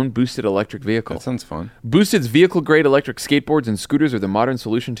 on your own Boosted electric vehicle. That sounds fun. Boosted's vehicle-grade electric skateboards and scooters are the modern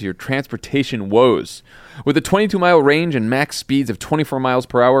solution to your transportation woes. With a 22-mile range and max speeds of 24 miles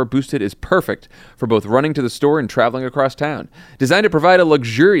per hour, Boosted is perfect for both running to the store and traveling across town. Designed to provide a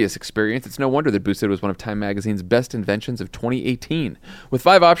luxurious experience, it's no wonder that Boosted was one of Time Magazine's best inventions of 2018. With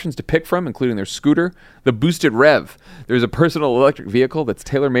 5 options to pick from, including their scooter, the Boosted Rev. There's a personal electric vehicle that's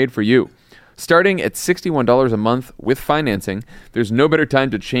tailor-made for you. Starting at $61 a month with financing, there's no better time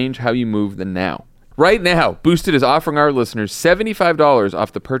to change how you move than now. Right now, Boosted is offering our listeners $75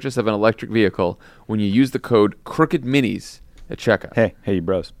 off the purchase of an electric vehicle when you use the code CROOKEDMINIS at checkout. Hey, you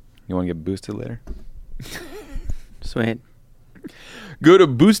bros. You want to get boosted later? Sweet. Go to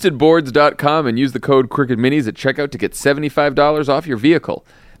boostedboards.com and use the code CROOKEDMINIS at checkout to get $75 off your vehicle.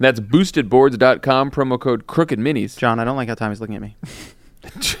 And that's boostedboards.com, promo code CROOKEDMINIS. John, I don't like how Tommy's looking at me.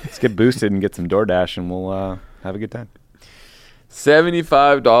 Let's get boosted and get some DoorDash, and we'll have a good time.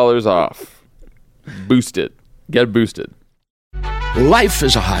 $75 off. Boosted. Get boosted. Life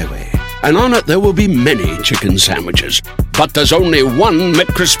is a highway, and on it there will be many chicken sandwiches. But there's only one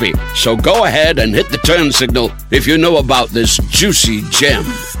McCrispy. So go ahead and hit the turn signal if you know about this juicy gem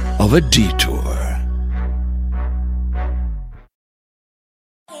of a detour.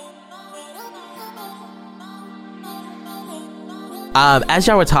 As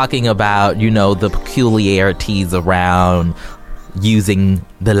y'all were talking about, the peculiarities around using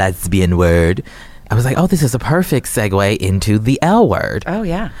the lesbian word, I was like, oh, this is a perfect segue into the L Word. Oh,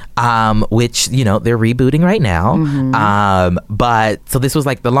 yeah. Which, they're rebooting right now. Mm-hmm. But so this was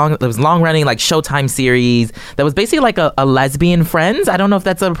like it was long running like Showtime series that was basically like a lesbian Friends. I don't know if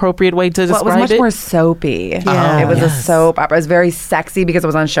that's an appropriate way to describe it. It was much more soapy. Yeah. It was a soap opera. It was very sexy because it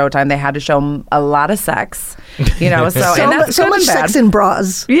was on Showtime. They had to show a lot of sex, so and that's so much sex in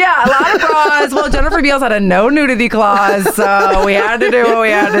bras. Yeah, a lot of bras. Well, Jennifer Beals had a no nudity clause, so we had to do what we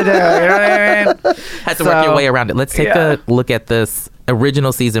had to do. You know what I mean? Had to work your way around it. Let's take a look at this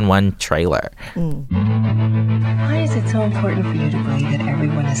original season 1 trailer. Why is it so important for you to believe that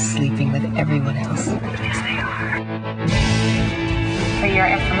everyone is sleeping with everyone else? Because they are. For your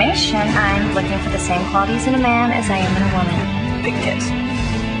information, I'm looking for the same qualities in a man as I am in a woman. Big tits.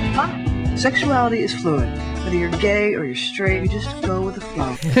 What? Sexuality is fluid. Whether you're gay or you're straight, you just go with the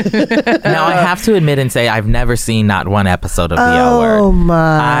flow. Now, I have to admit and say I've never seen not one episode of the L Word. Oh,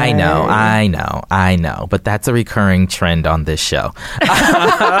 my. I know. But that's a recurring trend on this show.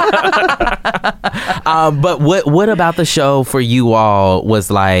 But what about the show for you all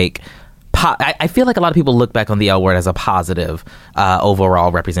was like... I feel like a lot of people look back on the L Word as a positive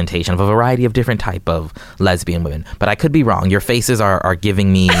overall representation of a variety of different type of lesbian women. But I could be wrong. Your faces are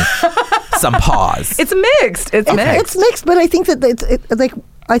giving me some pause. It's mixed. It's mixed, but I think that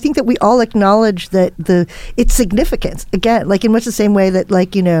I think that we all acknowledge that its significance, again, like in much the same way that,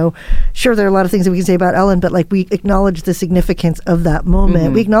 like, sure, there are a lot of things that we can say about Ellen, but like we acknowledge the significance of that moment.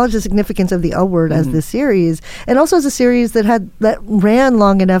 Mm-hmm. We acknowledge the significance of the L Word as this series, and also as a series that ran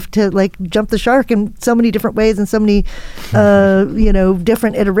long enough to like jump the shark in so many different ways and so many,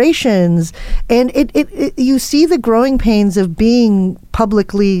 different iterations. And it you see the growing pains of being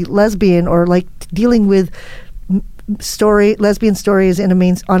publicly lesbian or like dealing with lesbian stories on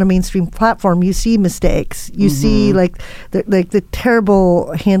a mainstream platform. You see mistakes. You see like the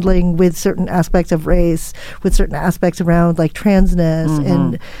terrible handling with certain aspects of race, with certain aspects around like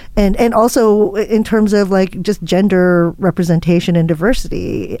transness, and also in terms of like just gender representation and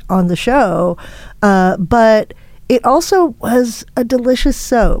diversity on the show. But it also was a delicious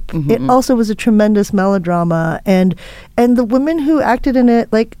soap. Mm-hmm. It also was a tremendous melodrama, and the women who acted in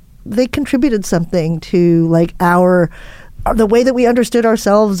it, like, they contributed something to like the way that we understood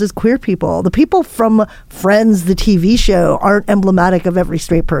ourselves as queer people. The people from Friends, the TV show, aren't emblematic of every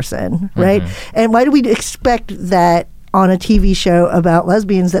straight person, right? And why do we expect that on a TV show about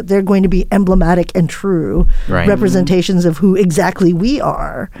lesbians that they're going to be emblematic and true representations of who exactly we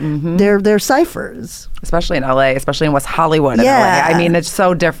are? They're ciphers. Especially in LA, especially in West Hollywood. Yeah. I mean, it's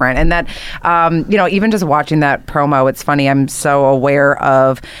so different. And that, even just watching that promo, it's funny. I'm so aware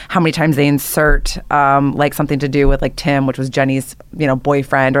of how many times they insert like something to do with like Tim, which was Jenny's,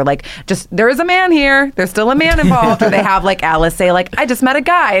 boyfriend, or like just there is a man here. There's still a man involved. Or they have like Alice say like, I just met a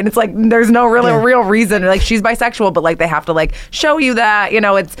guy. And it's like, there's no real reason. Like she's bisexual, but like they have to like show you that,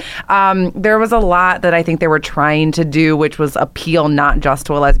 it's there was a lot that I think they were trying to do, which was appeal not just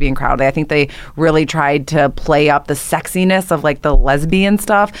to a lesbian crowd. I think they really tried to play up the sexiness of like the lesbian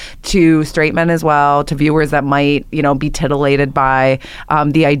stuff to straight men as well, to viewers that might, be titillated by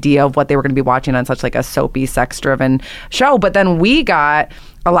the idea of what they were going to be watching on such like a soapy, sex-driven show. But then we got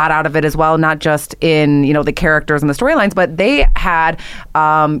a lot out of it as well, not just in, the characters and the storylines, but they had,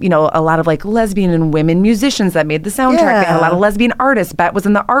 a lot of like lesbian and women musicians that made the soundtrack. They had a lot of lesbian artists. Bet was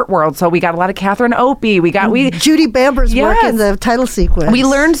in the art world, so we got a lot of Catherine Opie. Judy Bamber's work in the title sequence.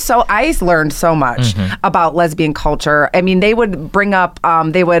 I learned so much about lesbian culture. I mean, they would bring up,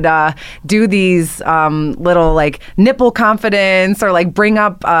 they would do these little like nipple confidence or like bring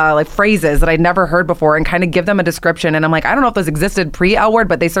up like phrases that I'd never heard before and kind of give them a description. And I'm like, I don't know if those existed pre-L Word,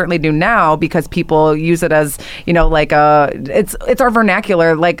 but they certainly do now because people use it as, like it's our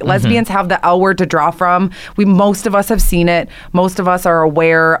vernacular. Like lesbians have the L word to draw from. Most of us have seen it. Most of us are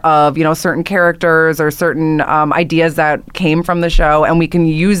aware of, certain characters or certain ideas that came from the show, and we can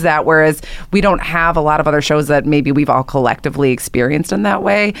use that, whereas we don't have a lot of other shows that maybe we've all collectively experienced in that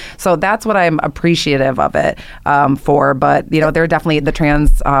way. So that's what I'm appreciative of it for. But, they're definitely, the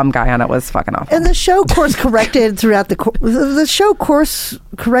trans guy on it was fucking awful. And the show course corrected throughout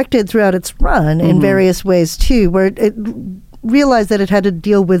corrected throughout its run in various ways too, where it realized that it had to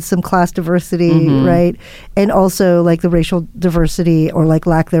deal with some class diversity, right, and also like the racial diversity or like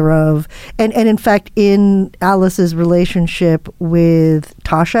lack thereof, and in fact in Alice's relationship with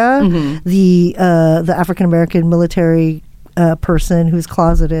Tasha, the African American military person who's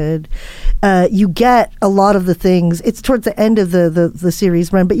closeted, you get a lot of the things. It's towards the end of the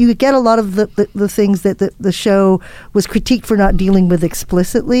series run, but you get a lot of the things that the show was critiqued for not dealing with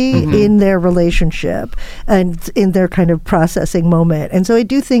explicitly in their relationship and in their kind of processing moment. And so I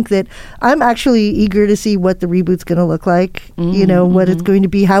do think that I'm actually eager to see what the reboot's going to look like, what it's going to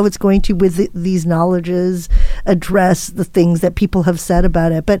be, how it's going to, with these knowledges, address the things that people have said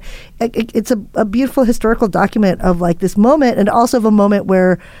about it. But it's a beautiful historical document of like this moment, and also of a moment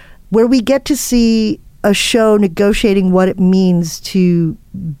where we get to see a show negotiating what it means to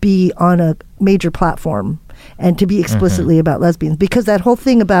be on a major platform and to be explicitly about lesbians, because that whole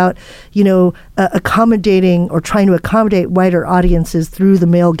thing about accommodating or trying to accommodate wider audiences through the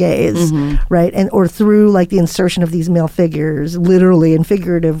male gaze, right, and or through like the insertion of these male figures, literally and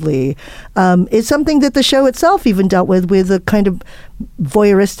figuratively, is something that the show itself even dealt with a kind of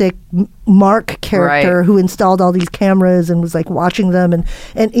voyeuristic Mark character who installed all these cameras and was like watching them,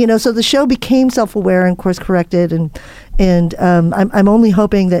 and so the show became self-aware and course corrected, and I'm only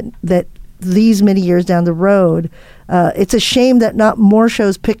hoping that these many years down the road, it's a shame that not more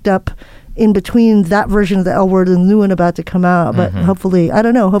shows picked up in between that version of the L Word and the new one about to come out. But hopefully, I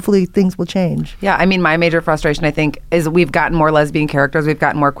don't know, hopefully things will change. Yeah, I mean, my major frustration, I think, is we've gotten more lesbian characters, we've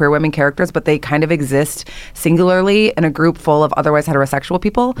gotten more queer women characters, but they kind of exist singularly in a group full of otherwise heterosexual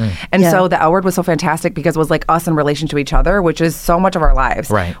people. And so the L Word was so fantastic because it was like us in relation to each other, which is so much of our lives.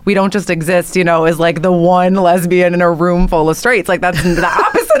 Right. We don't just exist, as like the one lesbian in a room full of straights. Like that's the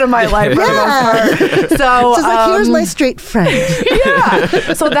opposite of my life for the most part. So it's like, here's my straight friend.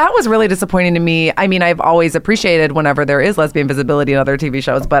 So that was really disappointing to me. I mean, I've always appreciated whenever there is lesbian visibility in other TV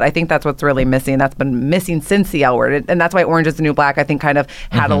shows, but I think that's what's really missing. That's been missing since the L Word. And that's why Orange is the New Black, I think, kind of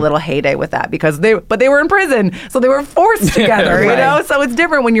had a little heyday with that, because they were in prison, so they were forced together, So it's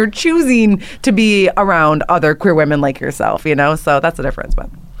different when you're choosing to be around other queer women like yourself, So that's the difference. But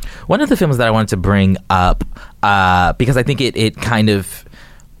one of the films that I wanted to bring up, because I think it kind of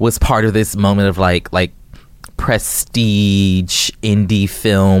was part of this moment of like prestige indie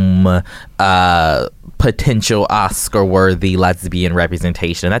film, potential Oscar-worthy lesbian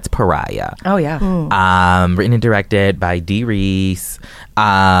representation, and that's Pariah. Oh yeah. Written and directed by Dee Reese.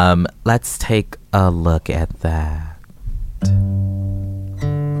 Let's take a look at that.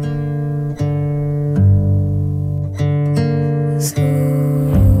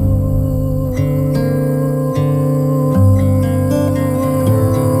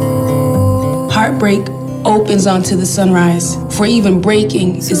 Heartbreak opens onto the sunrise, for even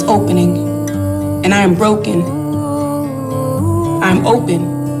breaking is opening. And I am broken. I'm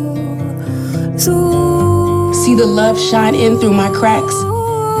open. See the love shine in through my cracks.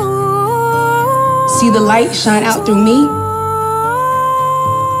 See the light shine out through me.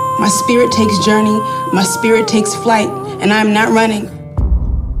 My spirit takes journey, my spirit takes flight, and I am not running.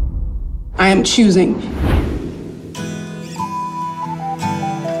 I am choosing.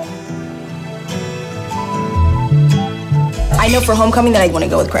 I know for homecoming that I want to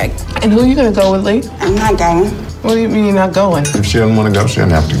go with Craig. And who are you going to go with, Lee? I'm not going. What do you mean you're not going? If she doesn't want to go, she doesn't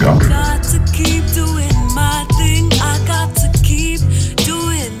have to go. Got to keep doing my thing. I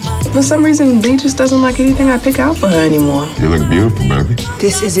For some reason, B just doesn't like anything I pick out for her anymore. You look beautiful, baby.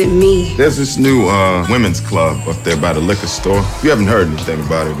 This isn't me. There's this new women's club up there by the liquor store. You haven't heard anything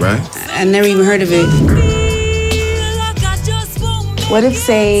about it, right? I never even heard of it. What if,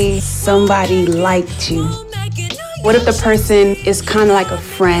 say, somebody liked you? What if the person is kind of like a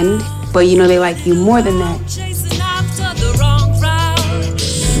friend, but you know they like you more than that?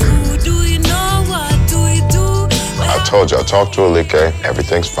 I told you, I talked to Alike.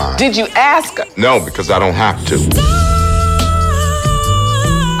 Everything's fine. Did you ask her? No, because I don't have to. You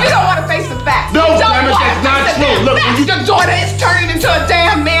don't want to face the fact. No, damn it, that's not true. Look, when you... Your daughter is turning into a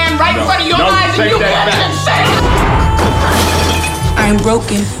damn man right in front of your eyes, and you can't say it. I am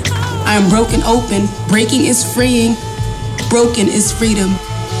broken. I am broken open. Breaking is freeing. Broken is freedom.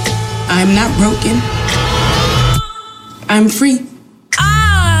 I am not broken. I'm free.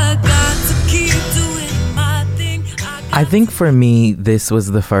 I think for me, this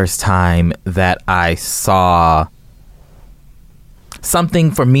was the first time that I saw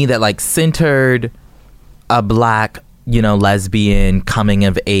something for me that like centered a Black, lesbian coming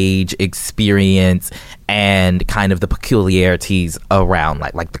of age experience and kind of the peculiarities around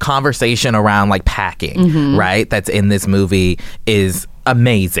like the conversation around like packing, right? That's in this movie is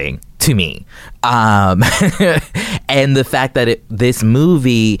amazing to me. And the fact that this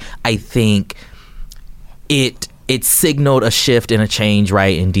movie, I think it signaled a shift and a change,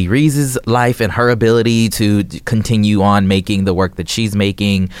 right, in Dee Rees's life and her ability to continue on making the work that she's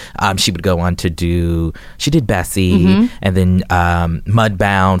making. She would go on to she did Bessie and then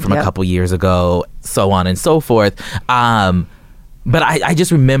Mudbound from a couple years ago, so on and so forth. But I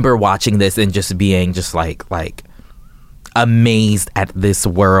just remember watching this and just being just like amazed at this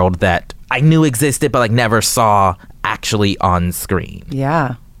world that I knew existed, but like never saw actually on screen.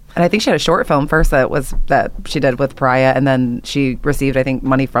 Yeah. And I think she had a short film first that she did with Pariah, and then she received, I think,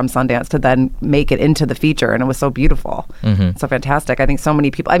 money from Sundance to then make it into the feature, and it was so beautiful, so fantastic. I think so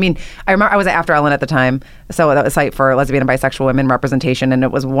many people. I mean, I remember I was at After Ellen at the time, so that was a site for lesbian and bisexual women representation, and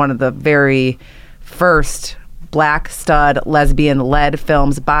it was one of the very first Black stud lesbian-led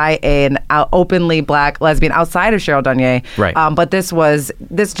films by an openly Black lesbian outside of Cheryl Dunye. Right. But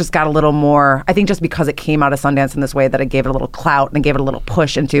this just got a little more, I think just because it came out of Sundance in this way that it gave it a little clout and it gave it a little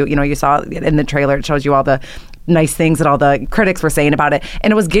push into, you saw in the trailer, it shows you all the nice things that all the critics were saying about it,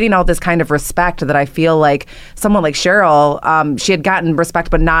 and it was getting all this kind of respect that I feel like someone like Cheryl, she had gotten respect,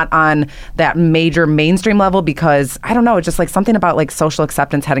 but not on that major mainstream level, because I don't know, it's just like something about like social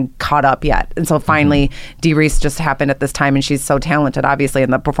acceptance hadn't caught up yet, and so finally Dee Rees just happened at this time, and she's so talented, obviously,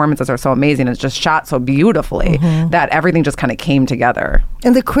 and the performances are so amazing, it's just shot so beautifully that everything just kind of came together.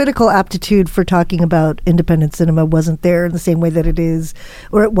 And the critical aptitude for talking about independent cinema wasn't there in the same way that it is,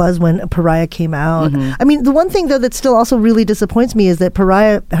 or it was when Pariah came out. I mean, the one thing though that still also really disappoints me is that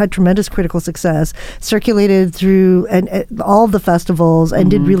Pariah had tremendous critical success, circulated through all the festivals, and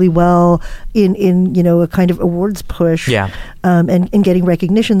did really well in a kind of awards push, and getting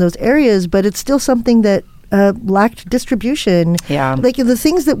recognition in those areas. But it's still something that lacked distribution. Yeah. Like the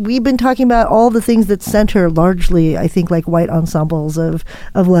things that we've been talking about, all the things that center largely, I think, like white ensembles of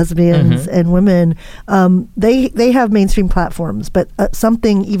lesbians and women, they have mainstream platforms, but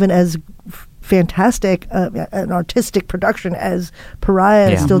something even as fantastic an artistic production as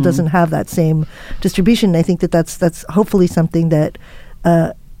Pariah still doesn't have that same distribution. I think that's hopefully something that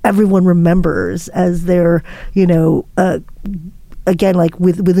everyone remembers as they're again, like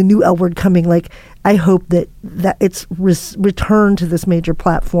with a new L Word coming, like I hope that its return to this major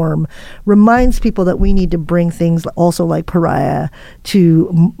platform reminds people that we need to bring things also like Pariah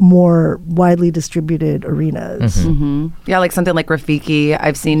to more widely distributed arenas. Yeah, like something like Rafiki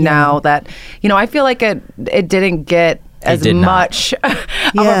I've seen now that, I feel like it didn't get as much of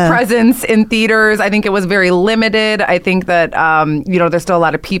a presence in theaters. I think it was very limited. I think that, there's still a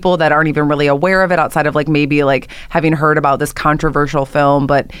lot of people that aren't even really aware of it outside of like maybe like having heard about this controversial film,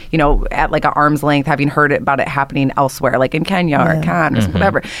 but, at like an arm's length, having heard about it happening elsewhere, like in Kenya or Cannes or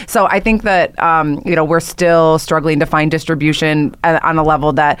whatever. So I think that, we're still struggling to find distribution on a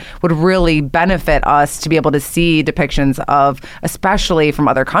level that would really benefit us to be able to see depictions of, especially from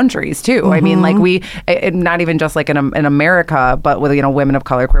other countries too. I mean, like not even just like in America, but with women of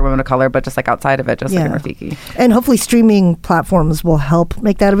color, queer women of color, but just like outside of it, just like in Rafiki. And hopefully streaming platforms will help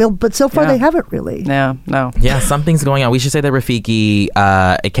make that available, but so far they haven't really. Yeah, something's going on. We should say that Rafiki,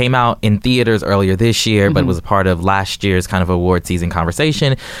 it came out in theaters earlier this year, but it was a part of last year's kind of award season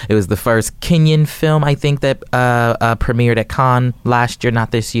conversation. It was the first Kenyan film, I think, that premiered at Cannes last year,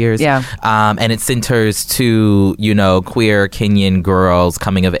 not this year's. And it centers to queer Kenyan girls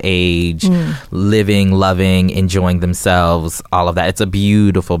coming of age, living, loving, enjoying themselves themselves, all of that. It's a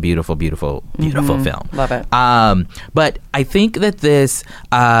beautiful, beautiful, beautiful, beautiful film. Love it. But I think that this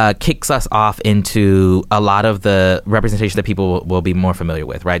kicks us off into a lot of the representation that people will be more familiar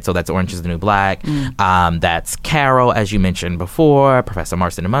with, right? So that's Orange is the New Black. That's Carol, as you mentioned before, Professor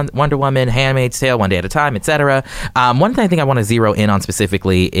Marston and Wonder Woman, Handmaid's Tale, One Day at a Time, etc. One thing I think I want to zero in on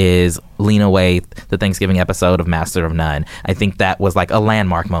specifically is Lena Waithe, the Thanksgiving episode of Master of None. I think that was like a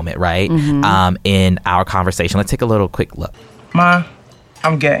landmark moment, right? In our conversation. Let's take a little quick look. Ma,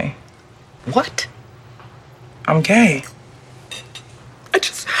 I'm gay. What? I'm gay.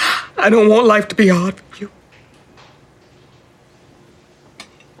 I don't want life to be hard for you.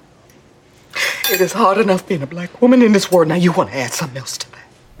 It is hard enough being a black woman in this world. Now you want to add something else to that.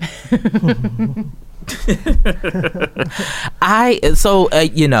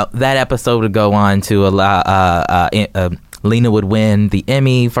 That episode would go on to allow Lena would win the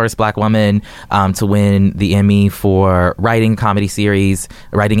Emmy, first black woman to win the Emmy for writing in a comedy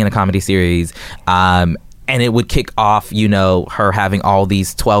series. And it would kick off, her having all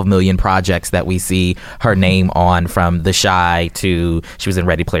these 12 million projects that we see her name on, from The Chi to she was in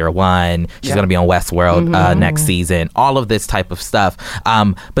Ready Player One. She's going to be on Westworld next season. All of this type of stuff.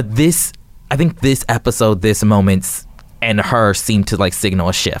 But I think this episode, this moments and her seem to like signal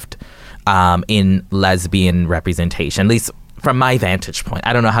a shift in lesbian representation, at least from my vantage point.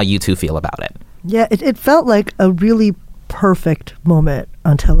 I don't know how you two feel about it. Yeah, it felt like a really perfect moment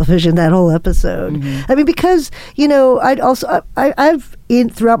on television, that whole episode. I mean, because I've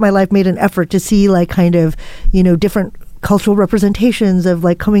throughout my life made an effort to see like kind of different cultural representations of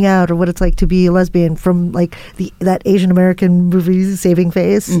like coming out or what it's like to be a lesbian, from like that Asian American movie Saving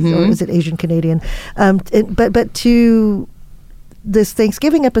Face, or is it Asian Canadian? But to this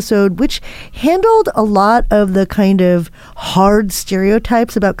Thanksgiving episode, which handled a lot of the kind of hard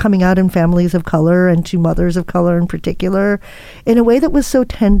stereotypes about coming out in families of color and to mothers of color in particular, in a way that was so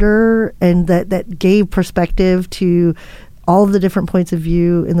tender and that gave perspective to all of the different points of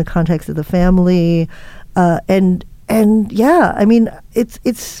view in the context of the family. And yeah, I mean,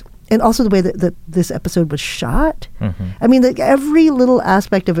 it's and also the way that this episode was shot. I mean, every little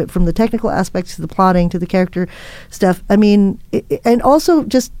aspect of it, from the technical aspects to the plotting to the character stuff. I mean, and also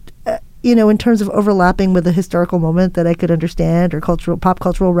just, in terms of overlapping with a historical moment that I could understand, or pop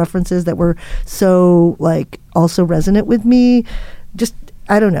cultural references that were so, like, also resonant with me. Just,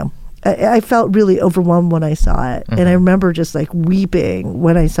 I don't know. I felt really overwhelmed when I saw it. And I remember just, like, weeping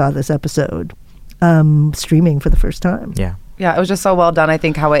when I saw this episode streaming for the first time. Yeah, it was just so well done. I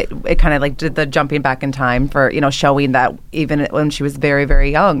think how it kind of like did the jumping back in time for, showing that even when she was very, very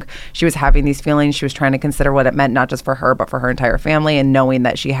young, she was having these feelings. She was trying to consider what it meant, not just for her, but for her entire family, and knowing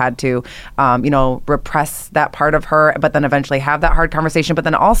that she had to, repress that part of her, but then eventually have that hard conversation. But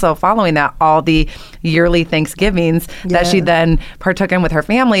then also following that, all the yearly Thanksgivings that she then partook in with her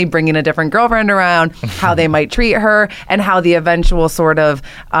family, bringing a different girlfriend around, how they might treat her, and how the eventual sort of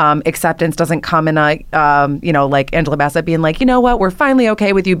acceptance doesn't come in a, like Angela Bassett being like, you know what, we're finally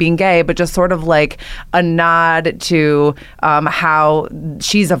okay with you being gay, but just sort of like a nod to how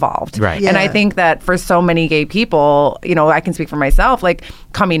she's evolved. Right. And I think that for so many gay people, I can speak for myself, like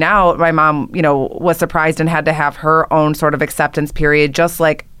coming out, my mom, was surprised and had to have her own sort of acceptance period, just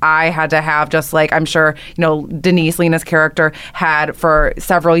like I had to have, just like I'm sure, Denise, Lena's character, had for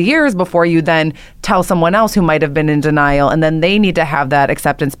several years before you then tell someone else who might have been in denial, and then they need to have that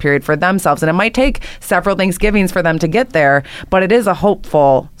acceptance period for themselves. And it might take several Thanksgivings for them to get there, but it is a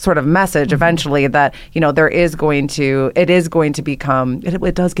hopeful sort of message eventually that, it is going to become,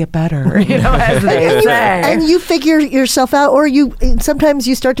 it does get better, as they say. And you figure yourself out, or sometimes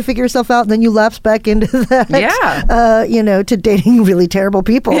you start to figure yourself out and then you lapse back into that, to dating really terrible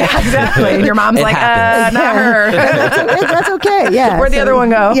people. Yeah, exactly. And your mom's like, not her. That's okay. Yeah. Where'd the other one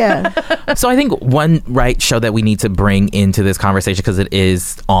go? Yeah. So I think one show that we need to bring into this conversation, because it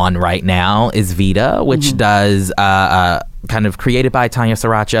is on right now, is Vida, which does kind of created by Tanya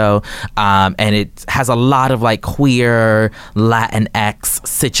Saracho, and it has a lot of like queer Latinx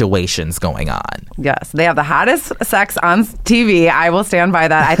situations going on. Yes, they have the hottest sex on TV. I will stand by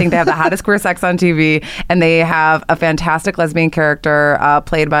that. I think they have the hottest queer sex on TV, and they have a fantastic lesbian character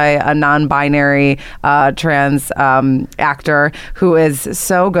played by a non-binary trans actor who is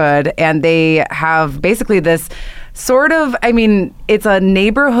so good, and they have basically this sort of, it's a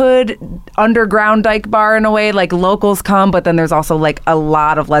neighborhood underground dyke bar in a way, like locals come, but then there's also like a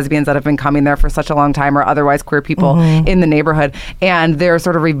lot of lesbians that have been coming there for such a long time, or otherwise queer people in the neighborhood, and they're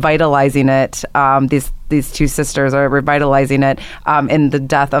sort of revitalizing it. these two sisters are revitalizing it in the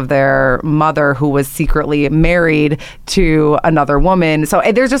death of their mother, who was secretly married to another woman. So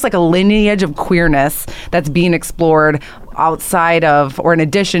there's just like a lineage of queerness that's being explored outside of, or in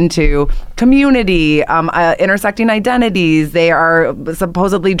addition to, community, intersecting identities. They are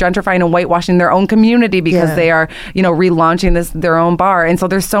supposedly gentrifying and whitewashing their own community because they are, relaunching their own bar. And so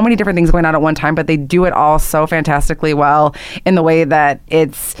there's so many different things going on at one time, but they do it all so fantastically well in the way that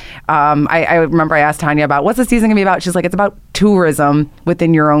it's, I remember I asked Tanya about, what's the season going to be about? She's like, it's about tourism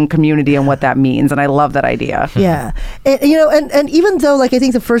within your own community and what that means. And I love that idea. Yeah. And even though, like, I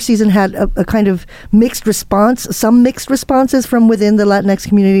think the first season had a kind of mixed response, some mixed responses from within the Latinx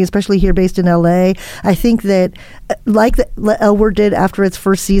community, especially here based in LA. I think that, like the L Word did after its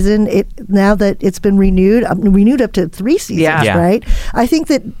first season, now that it's been renewed up to 3 seasons, right? I think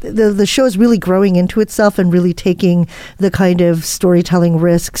that the show is really growing into itself and really taking the kind of storytelling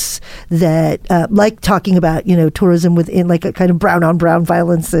risks that, like talking about, tourism within, like, a kind of brown on brown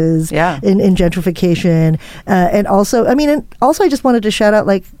violences in gentrification. And also, I just wanted to shout out,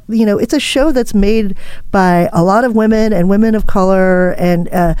 like, it's a show that's made by a lot of women and women of color, and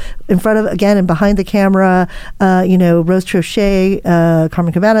in front of, again, and behind the camera, Rose Trochet,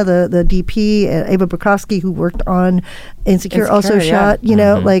 Carmen Cabana, the DP, and Ava Bukowski, who worked on Insecure also shot,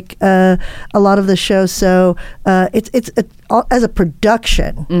 like a lot of the show. So it's as a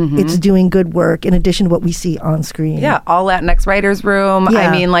production, it's doing good work in addition to what we see on screen. Yeah, all Latinx writers' room. Yeah.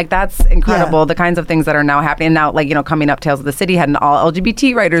 I mean, like, that's incredible. The kinds of things that are now happening now, like, coming up, Tales of the City had an all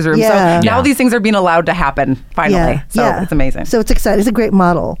LGBT writers' room. Yeah. So now these things are being allowed to happen finally. So it's amazing. So it's exciting. It's a great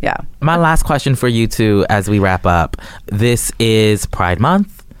model. Yeah. My last question for you two as we wrap up. This is Pride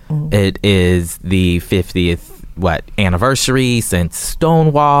Month. It is the 50th anniversary since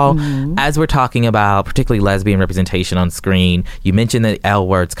Stonewall. As we're talking about particularly lesbian representation on screen, you mentioned that L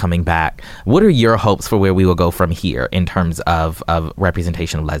Word's coming back. What are your hopes for where we will go from here in terms of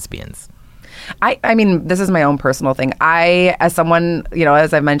representation of lesbians? I mean, this is my own personal thing. I, as someone,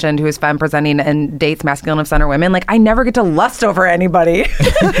 as I've mentioned, who is femme presenting and dates masculine of center women, like, I never get to lust over anybody.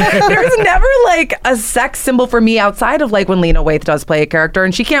 There's never, like, a sex symbol for me outside of, like, when Lena Waithe does play a character,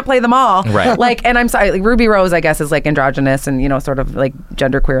 and she can't play them all. Right. Like, and I'm sorry, like, Ruby Rose, I guess, is, like, androgynous and, sort of, like,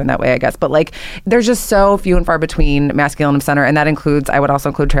 genderqueer in that way, I guess. But, like, there's just so few and far between masculine of center, and that includes, I would also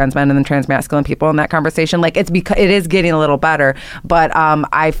include trans men and then trans masculine people in that conversation. Like, it is getting a little better, but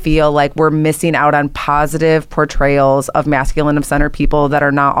I feel like we're missing out on positive portrayals of masculine of center people that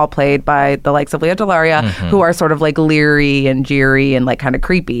are not all played by the likes of Lea DeLaria, who are sort of, like, leery and jeery and, like, kind of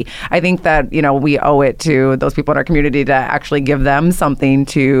creepy. I think that, we owe it to those people in our community to actually give them something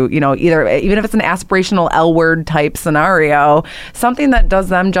to, either, even if it's an aspirational L Word type scenario, something that does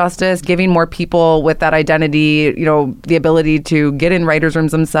them justice, giving more people with that identity, the ability to get in writers'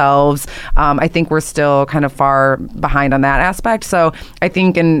 rooms themselves. I think we're still kind of far behind on that aspect. So I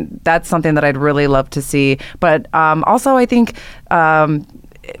think, and that's something that I'd really love to see. But also, I think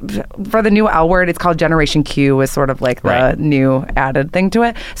for the new L Word, it's called Generation Q, is sort of like the new added thing to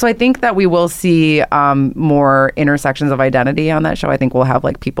it. So I think that we will see more intersections of identity on that show. I think we'll have,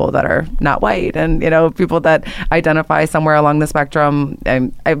 like, people that are not white and, people that identify somewhere along the spectrum.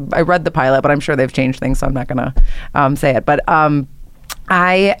 I read the pilot, but I'm sure they've changed things, so I'm not going to say it. But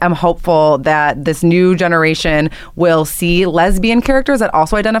I am hopeful that this new generation will see lesbian characters that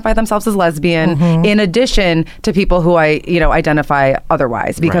also identify themselves as lesbian, in addition to people who identify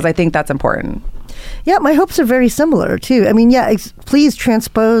otherwise, because I think that's important. Yeah, my hopes are very similar too. I mean, please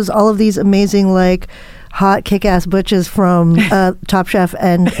transpose all of these amazing, like, hot kick-ass butches from Top Chef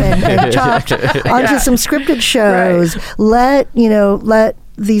and Chopped onto some scripted shows. Let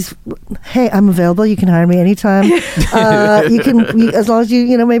these, hey, I'm available. You can hire me anytime. You can, as long as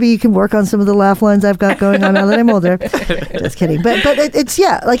maybe you can work on some of the laugh lines I've got going on now that I'm older. Just kidding. But it's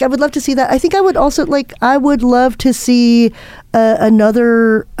like, I would love to see that. I think I would also, like, I would love to see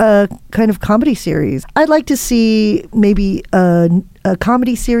another kind of comedy series. I'd like to see maybe a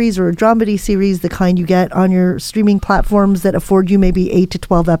comedy series or a dramedy series, the kind you get on your streaming platforms that afford you maybe 8 to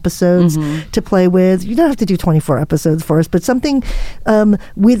 12 episodes to play with. You don't have to do 24 episodes for us, but something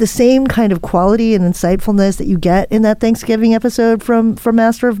with the same kind of quality and insightfulness that you get in that Thanksgiving episode from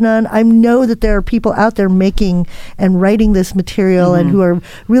Master of None. I know that there are people out there making and writing this material and who are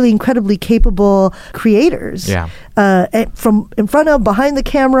really incredibly capable creators. Yeah. From in front of, behind the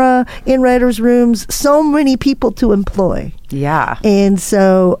camera, in writers' rooms, so many people to employ. Yeah. And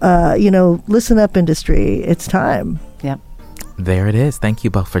so, listen up, industry. It's time. Yep. There it is. Thank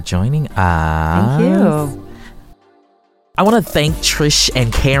you both for joining us. Thank you. I want to thank Trish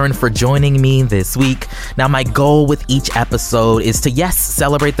and Karen for joining me this week. Now, my goal with each episode is to, yes,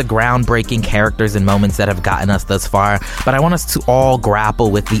 celebrate the groundbreaking characters and moments that have gotten us thus far, but I want us to all grapple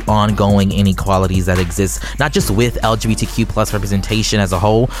with the ongoing inequalities that exist, not just with LGBTQ plus representation as a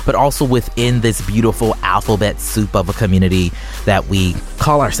whole, but also within this beautiful alphabet soup of a community that we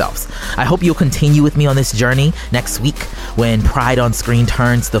call ourselves. I hope you'll continue with me on this journey next week when Pride on Screen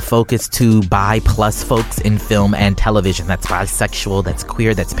turns the focus to bi plus folks in film and television. That's bisexual, that's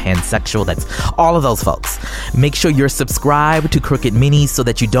queer, that's pansexual, that's all of those folks. Make sure you're subscribed to Crooked Minis so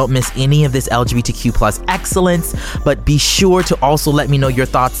that you don't miss any of this LGBTQ plus excellence, but be sure to also let me know your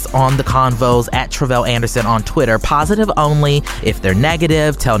thoughts on the convos at Tre'vell Anderson on Twitter. Positive only. If they're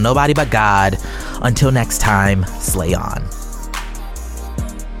negative, tell nobody but God. Until next time, slay on.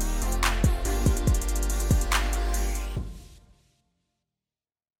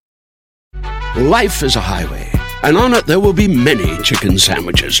 Life is a highway, and on it there will be many chicken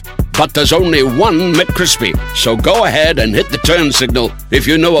sandwiches. But there's only one McCrispy. So go ahead and hit the turn signal if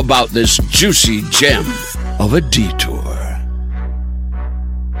you know about this juicy gem of a detour.